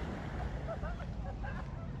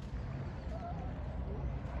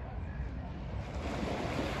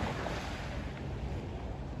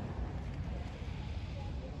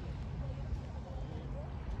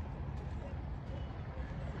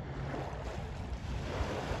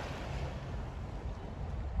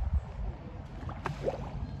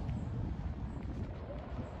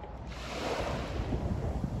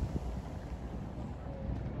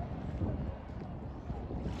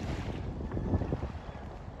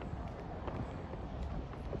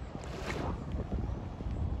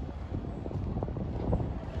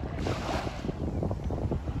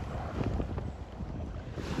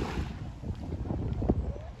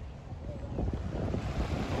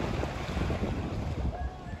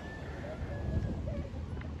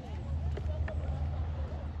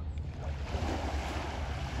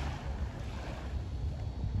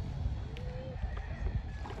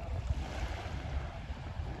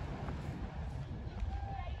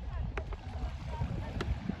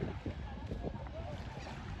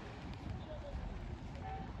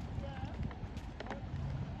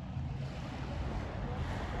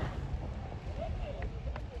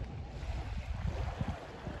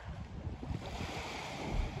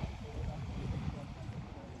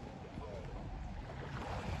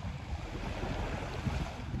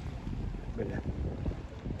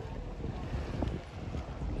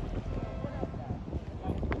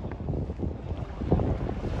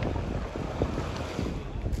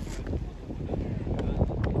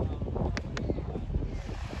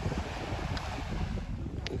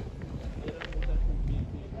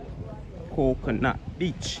 Coconut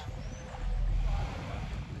Beach.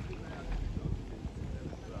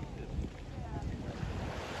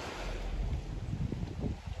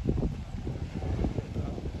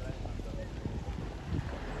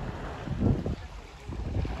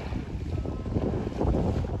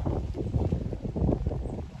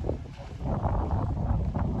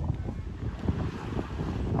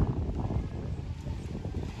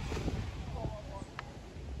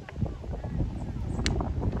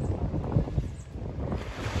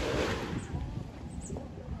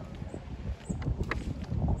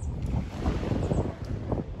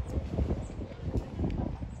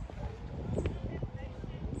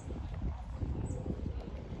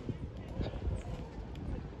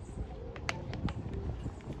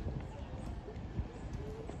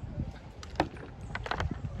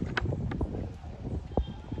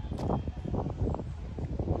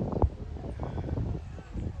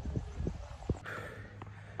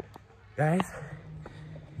 Guys,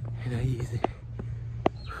 it ain't easy.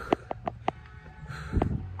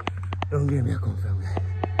 Don't get me a come from, guys.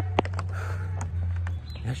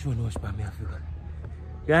 I sure know what me I feel.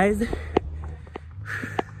 Guys,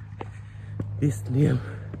 this name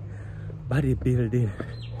bodybuilding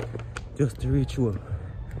just to reach home.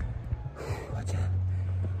 Watch out.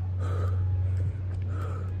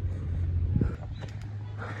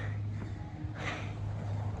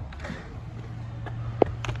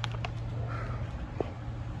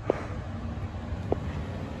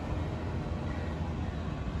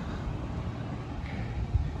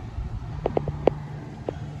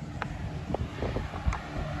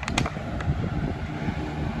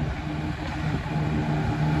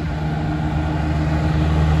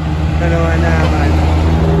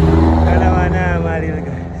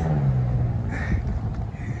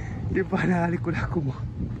 Di mana alikul aku mo?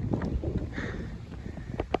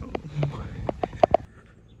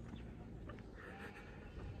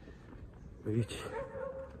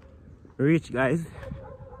 Reach guys.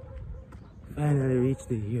 Finally reached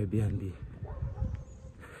the Airbnb.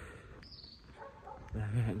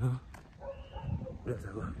 Right now, let's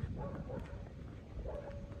go.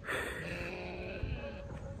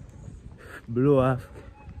 Blow off,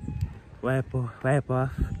 wipe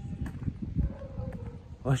off,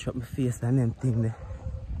 wash up my face and them thing there,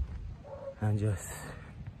 and just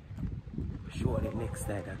show the next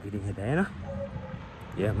side of Grenada, you know?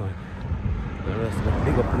 Yeah, man. The rest of it,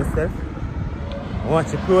 big up myself.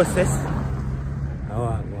 Watch the process. I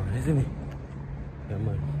want to go on, isn't it? Yeah,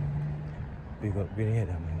 man. Big up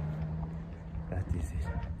Grenada, man. That is it.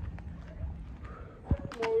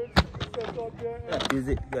 That is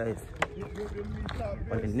it, guys.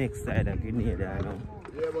 On the next side of Grenada, you know.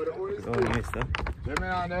 Down here, sir.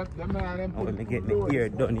 I'm going to get my hair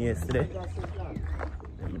done yesterday.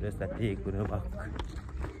 I'm just a take with the back.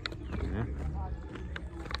 Yeah.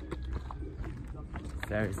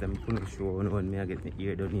 Sorry, so I'm going to show you when I get my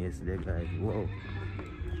hair done yesterday, guys. Wow.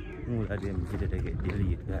 All of them video they get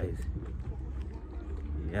deleted, guys.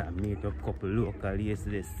 Yeah, I meet up a couple local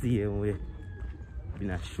yesterday, same way.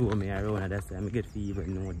 Been a show me around, and that's why I get to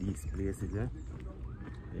even know these places. Eh?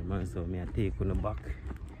 Yeah, man, so I take on the back.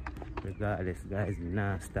 Regardless, guys, me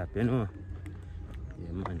not stop, you know.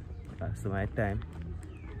 Yeah, man, that's my time.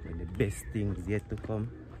 And the best things yet to come.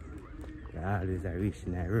 You always are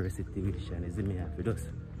reaching a rare situation, isn't me? You have to just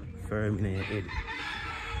firm in your head.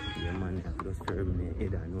 Yeah, man, you have to just firm in your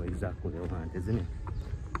head and know exactly what you want, isn't it?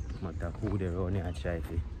 No matter who they run here and try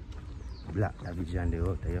to block the vision out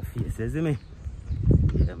of your face, isn't it?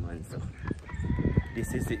 Yeah, man, so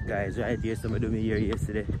this is it, guys, right here. Somebody do me here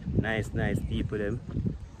yesterday. Nice people, them.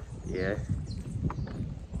 Yeah.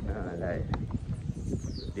 Like,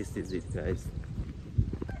 this is it, guys.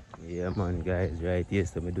 Yeah, man, guys, right here.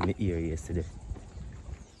 Somebody do me here yesterday.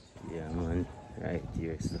 Yeah, man, right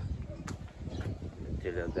here. So, I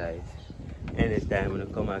tell you guys, anytime when I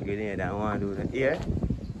come out Grenada and want to do the ear,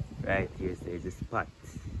 right here, so it's a spot.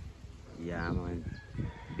 Yeah, man.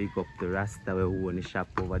 Big up the Rasta who own the shop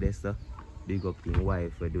over there, so. Big up his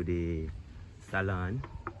wife who do the salon.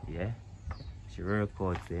 Yeah. She work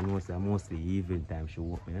out, so you know, so mostly evening time she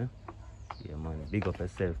work, you know? Yeah, man. Big up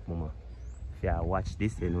yourself, mama. If you watch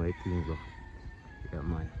this, you know it things go. Yeah,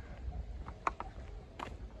 man.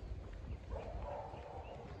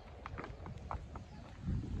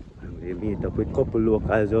 We meet up with a couple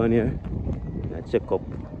locals on here. I check up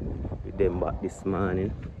with them back this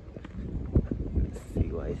morning. Let's see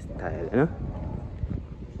what his style, you know?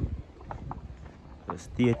 So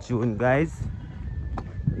stay tuned, guys.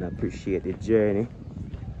 And appreciate the journey.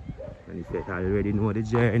 And if you already know the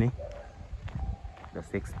journey,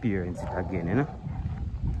 just experience it again, you know?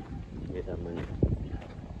 Yeah, man.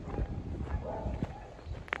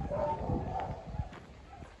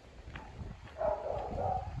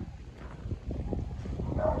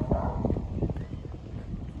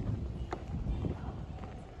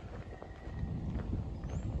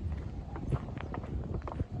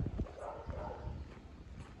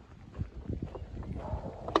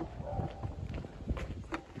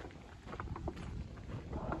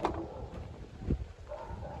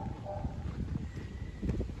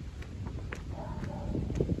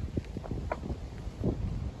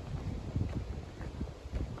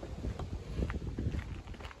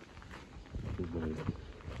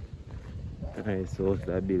 Nice house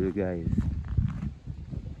that build, guys.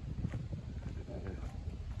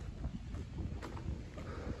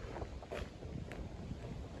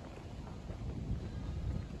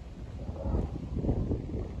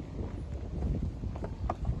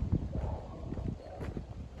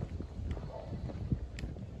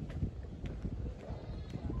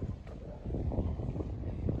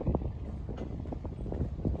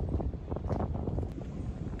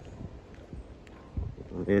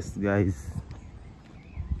 Yes, guys.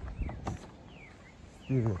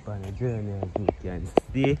 Still up on the journey, as you can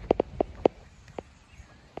see.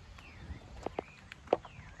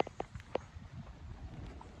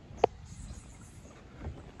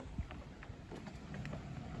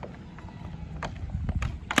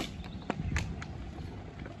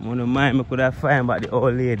 I don't mind, I could have found about the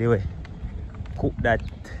old lady way cook that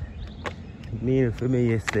meal for me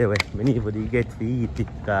yesterday. I need to get to eat it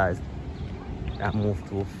because I move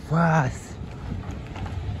too fast.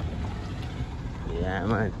 Yeah,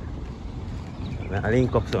 man. I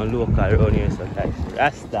link up some local around here, so guys.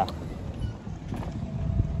 Rasta.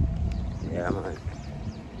 Yeah, man.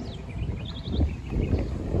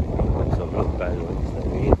 Link up some local around this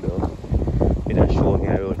way, though. They just show me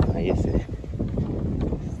around here yesterday.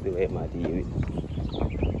 This is the way my deal with.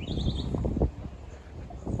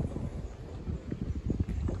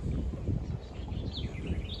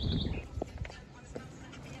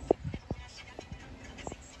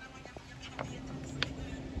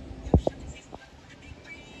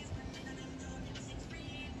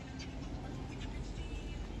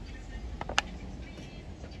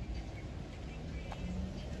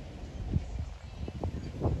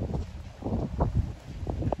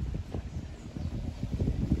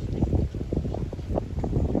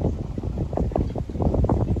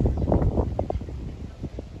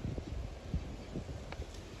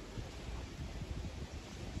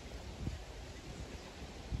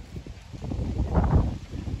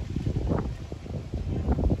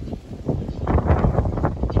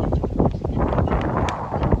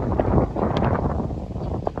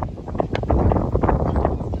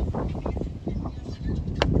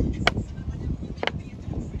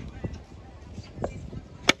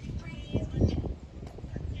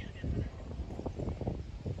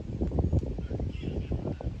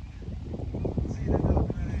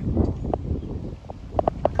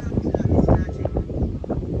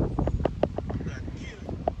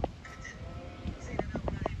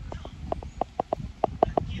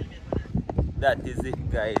 That is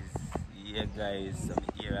it, guys. Yeah, guys, I'm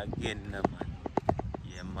here again, man.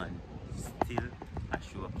 Yeah, man. Still, I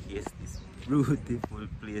showcase this beautiful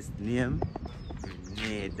place named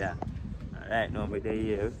Grenada. Alright, now we're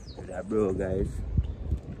here with that bro, guys.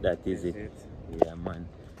 That is it. Yeah, man.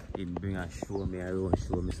 He bring and show me around,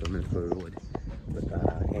 show me some little road. But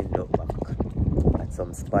I end up back at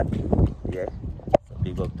some spot. Yeah. So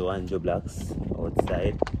big up to 100 blocks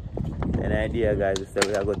outside. An idea, guys, is that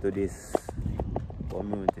we are going to this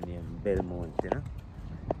community named Belmont, you know.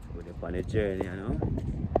 So we're on a journey, you know.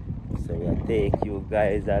 So we'll take you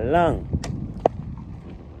guys along.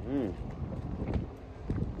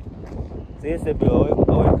 So you say, bro,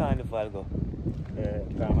 how carnival go?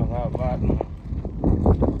 Carnival bad, man.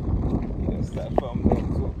 You can start from there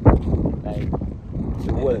too. Like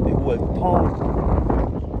the whole town.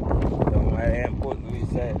 Don't mind them put we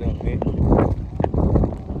side don't we?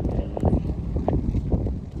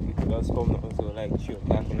 Just come down so like 3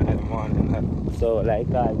 o'clock in the morning. So like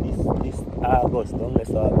this August, don't let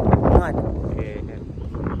so mad. Yeah, man.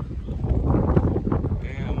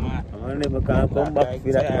 I never can come back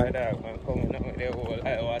for that, man. Man, coming up with the whole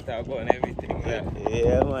hot water gun and everything, man.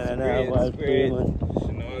 Yeah, man, and I have all three, man.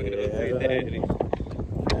 You know, you don't say that.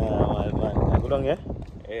 Yeah, man. I go down, yeah?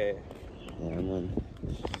 Yeah. Yeah, man.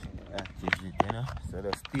 That is it, you know. So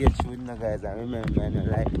just stay tuned, now, guys, and remember, man,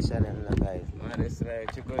 like the channel, now, guys. Man, that's right.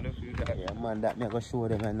 Check out the few that. Yeah, man, that me go show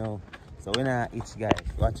them, I know. So when I each guys,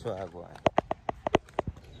 watch what I go on.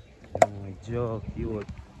 Oh, joke, you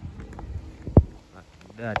like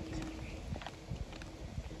that.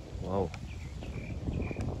 Wow.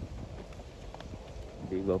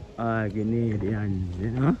 Big up all Grenadians,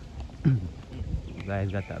 you know. You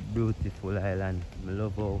guys got a beautiful island. I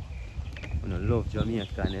love how I love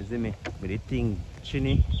Jamaican, you see me? But the thing,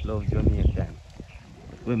 Chini love Jamaican.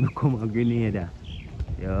 When I come to Grenada,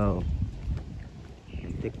 yo,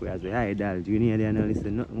 and take me as a idol. Grenada don't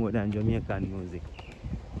listen nothing more than Jamaican music.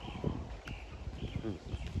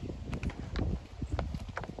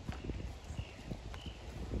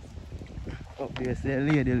 Up there, say a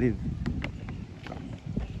lady live.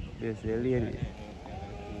 There's a lady.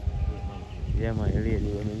 Yeah, man, a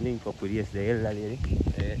lady. When we link up with yesterday, the elder lady.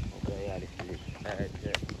 Yeah. yeah,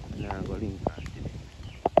 nah, go link on today.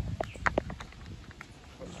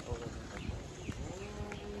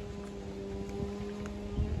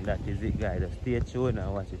 That is it, guys. Just stay tuned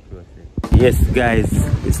and watch it process. Yes, guys,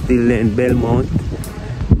 we're still in Belmont.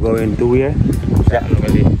 Going to where?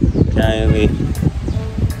 Jangali.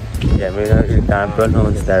 Yeah, we can't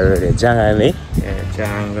pronounce that really. Jangali? Yeah,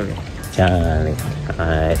 Jangali. Jangali.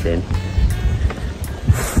 Alright then.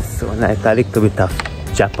 So like a little bit of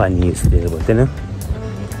Japanese there, but you know,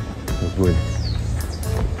 good.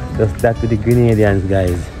 Just that to the Grenadians,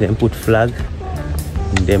 guys. Them put flag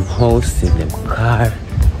in them house, in them car.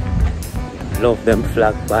 Love them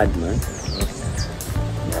flag bad, man.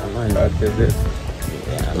 Yeah, man. That is it.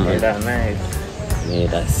 Yeah, man. Yeah, that's nice. Yeah,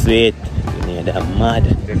 that's sweet. Yeah, that's mad.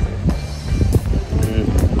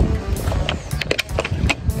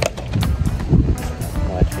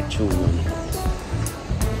 Watch it through, man.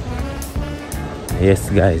 Yes,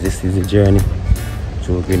 guys, this is the journey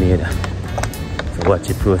through Grenada. So watch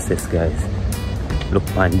the process, guys. Look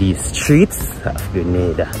on these streets of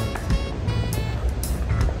Grenada.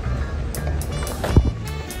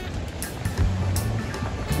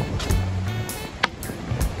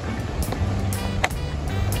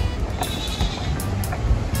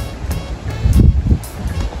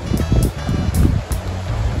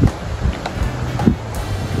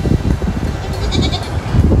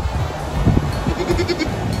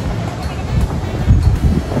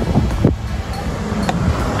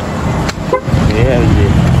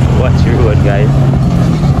 Watch your road, guys.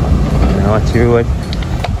 Now watch your road.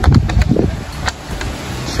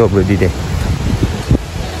 Trouble did it.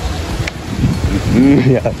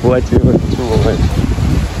 Yeah, watch your road.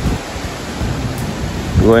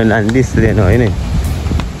 Going on this lane now, innit?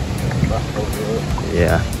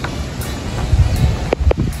 Yeah.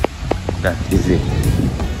 That is it.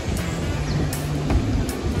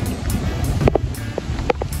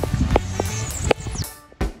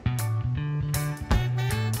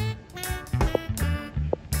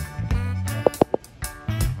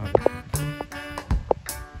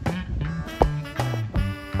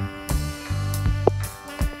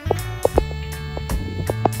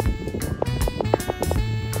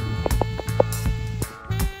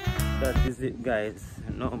 That is it, guys.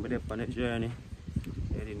 Now I'm on a journey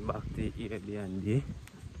heading back to Airbnb.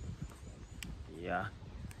 Yeah,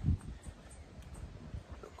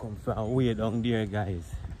 come from way down there, guys.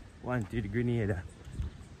 Wanted Grenada,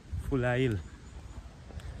 full of hill.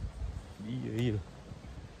 Big hill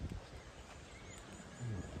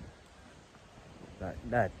like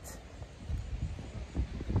that.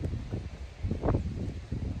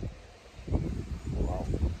 Wow.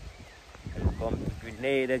 Welcome to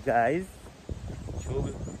Grenada, guys. Sure.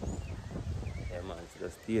 Yeah, man, so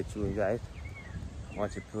just stay tuned, guys.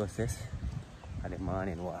 Watch the process and the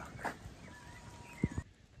morning walk.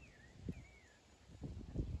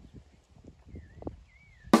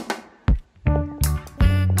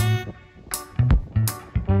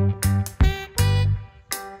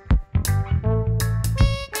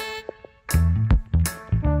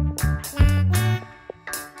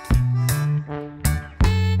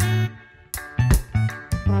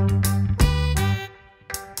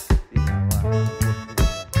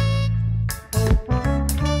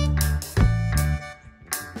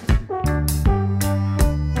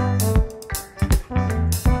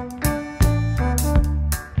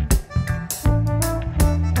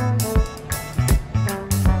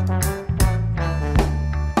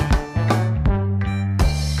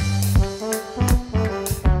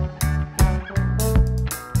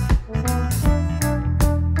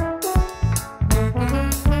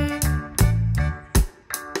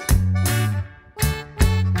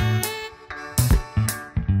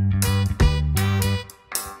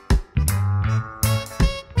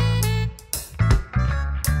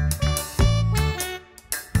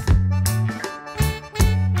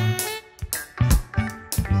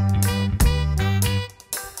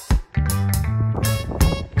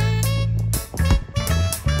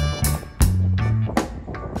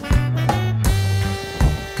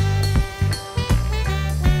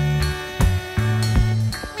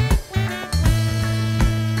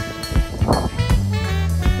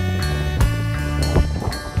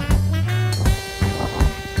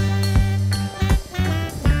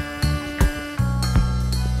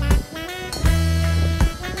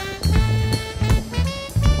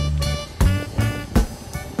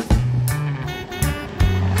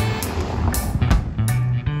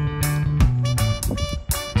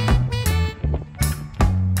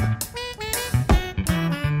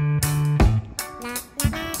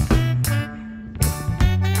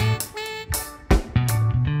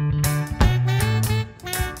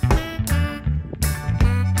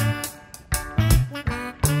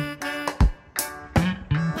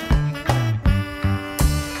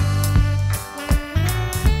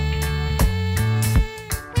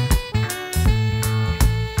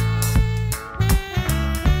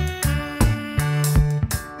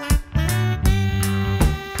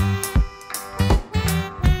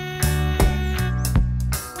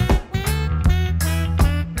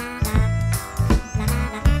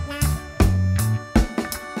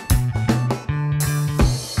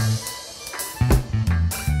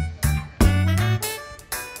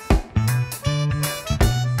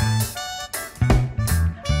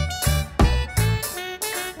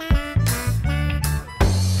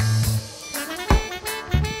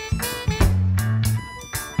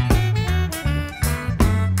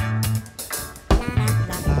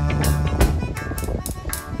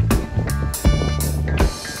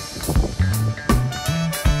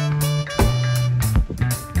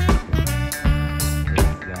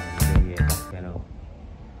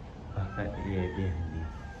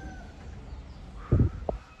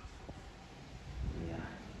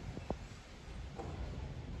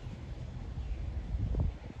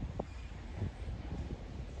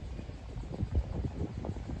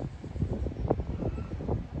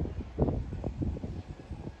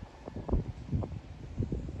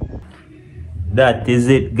 That is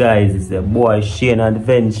it, guys. It's a boy Shane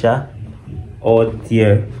Adventure out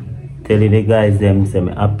here telling the guys them say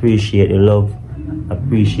me appreciate the love.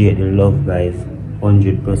 Appreciate the love, guys.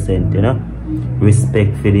 100%, you know.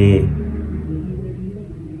 Respect for the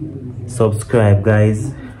subscribe,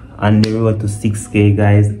 guys. On the road to 6K,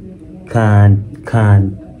 guys.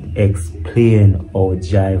 Can't explain how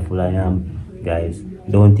joyful I am, guys.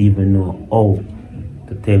 Don't even know how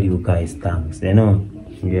to tell you guys thanks, you know.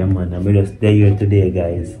 Yeah, man, I'm just here today,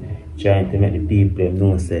 guys, trying to make the people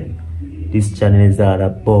know that this channel is all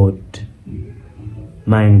about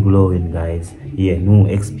mind-blowing, guys. Yeah, new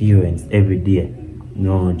experience every day,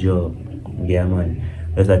 no job. Yeah, man,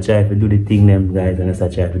 just I try to do the thing them, guys, and just I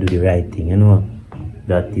try to do the right thing, you know.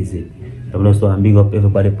 That is it. I also want to big up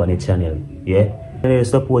everybody on the channel, yeah. The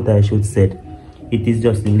support, I should say, it is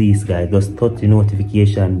just the least, guys. Just touch the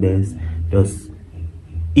notification bells, just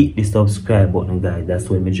hit the subscribe button, guys. That's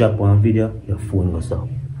when we drop one video, your phone goes up.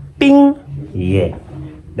 Ping! Yeah,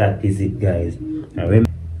 that is it, guys. And remember,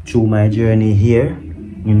 through my journey here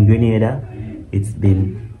in Grenada, it's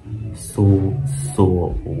been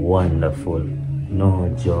so wonderful.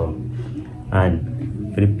 No joke.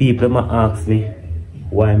 And for the people that ask me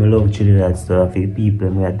why I love Trinidad, so for the people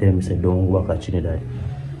that tell me say don't work at Trinidad.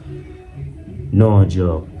 No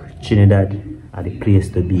joke. Trinidad are the place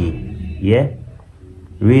to be. Yeah?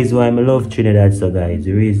 The reason why I love Trinidad, so guys,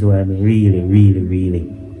 the reason why I really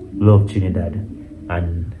love Trinidad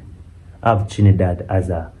and have Trinidad as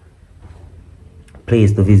a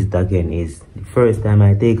place to visit again is the first time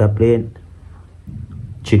I take a plane,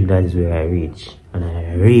 Trinidad is where I reach, and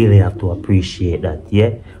I really have to appreciate that.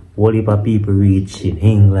 Yeah, whole heap of people reach in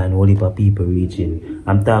England, whole heap of people reaching.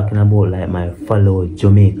 I'm talking about like my fellow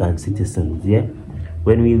Jamaican citizens. Yeah,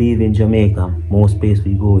 when we live in Jamaica, most places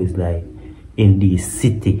we go is like in the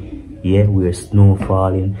city, yeah, where snow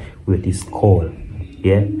falling, where it is cold,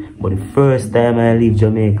 yeah. But the first time I leave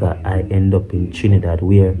Jamaica, I end up in Trinidad,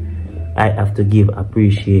 where I have to give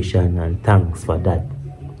appreciation and thanks for that,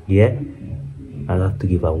 yeah. I have to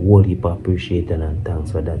give a whole heap of appreciation and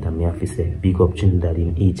thanks for that, and I have to say big up Trinidad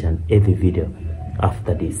in each and every video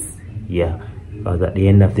after this, yeah. Because at the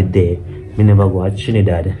end of the day, we never go to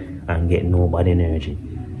Trinidad and get no bad energy,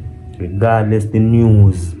 regardless the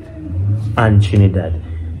news and Trinidad,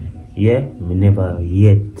 yeah. Me never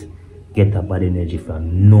yet get a bad energy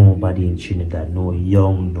from nobody in Trinidad, no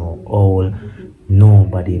young, no old,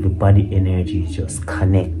 nobody. Everybody energy is just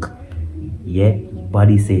connect, yeah.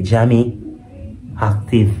 Body say Jammy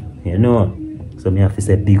active, you know. So me have to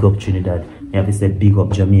say big up Trinidad, me have to say big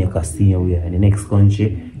up Jamaica, see we are in the next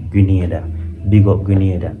country, Grenada. Big up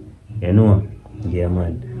Grenada, you know. Yeah,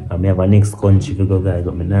 man. And me have a next country to go, guys,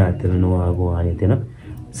 but me not tell no what I go on it, you know.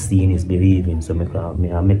 Seeing is believing, so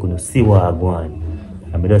I make you see what I go on.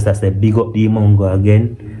 And me just say big up the Mongo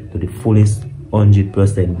again to the fullest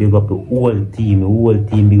 100%. Big up the whole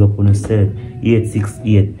team, big up on yourself.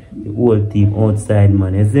 868, the whole team outside,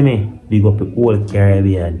 man. You see me? Big up the whole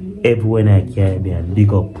Caribbean, everyone in the Caribbean,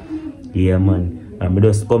 big up. Yeah, man. And me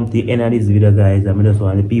just come to the end of this video, guys, and me just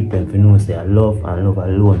want the people to know say I love and love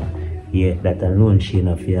alone. Yeah, that alone she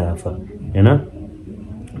enough for offer. You know?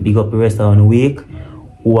 Big up the rest of the week.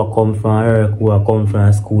 Who are come from work, who are come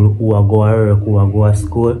from school, who are go to work, who are go to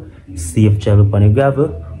school. Safe travel on the gravel.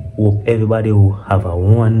 Hope everybody will have a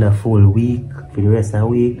wonderful week for the rest of the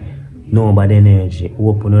week. No bad energy.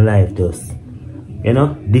 Hope on your life just, you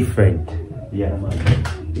know, different. Yeah, man.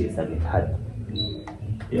 It's a bit hard.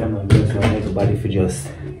 Yeah, man. Just want everybody to just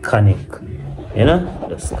connect. You know?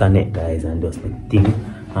 Just connect, guys, and just think.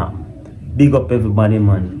 Big up everybody,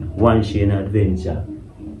 man. One Shane Adventure.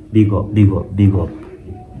 Big up, big up, big up.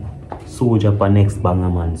 Soldier for next banger,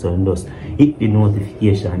 man. So just hit the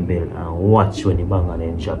notification bell and watch when the banger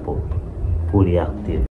then drop up. Fully active.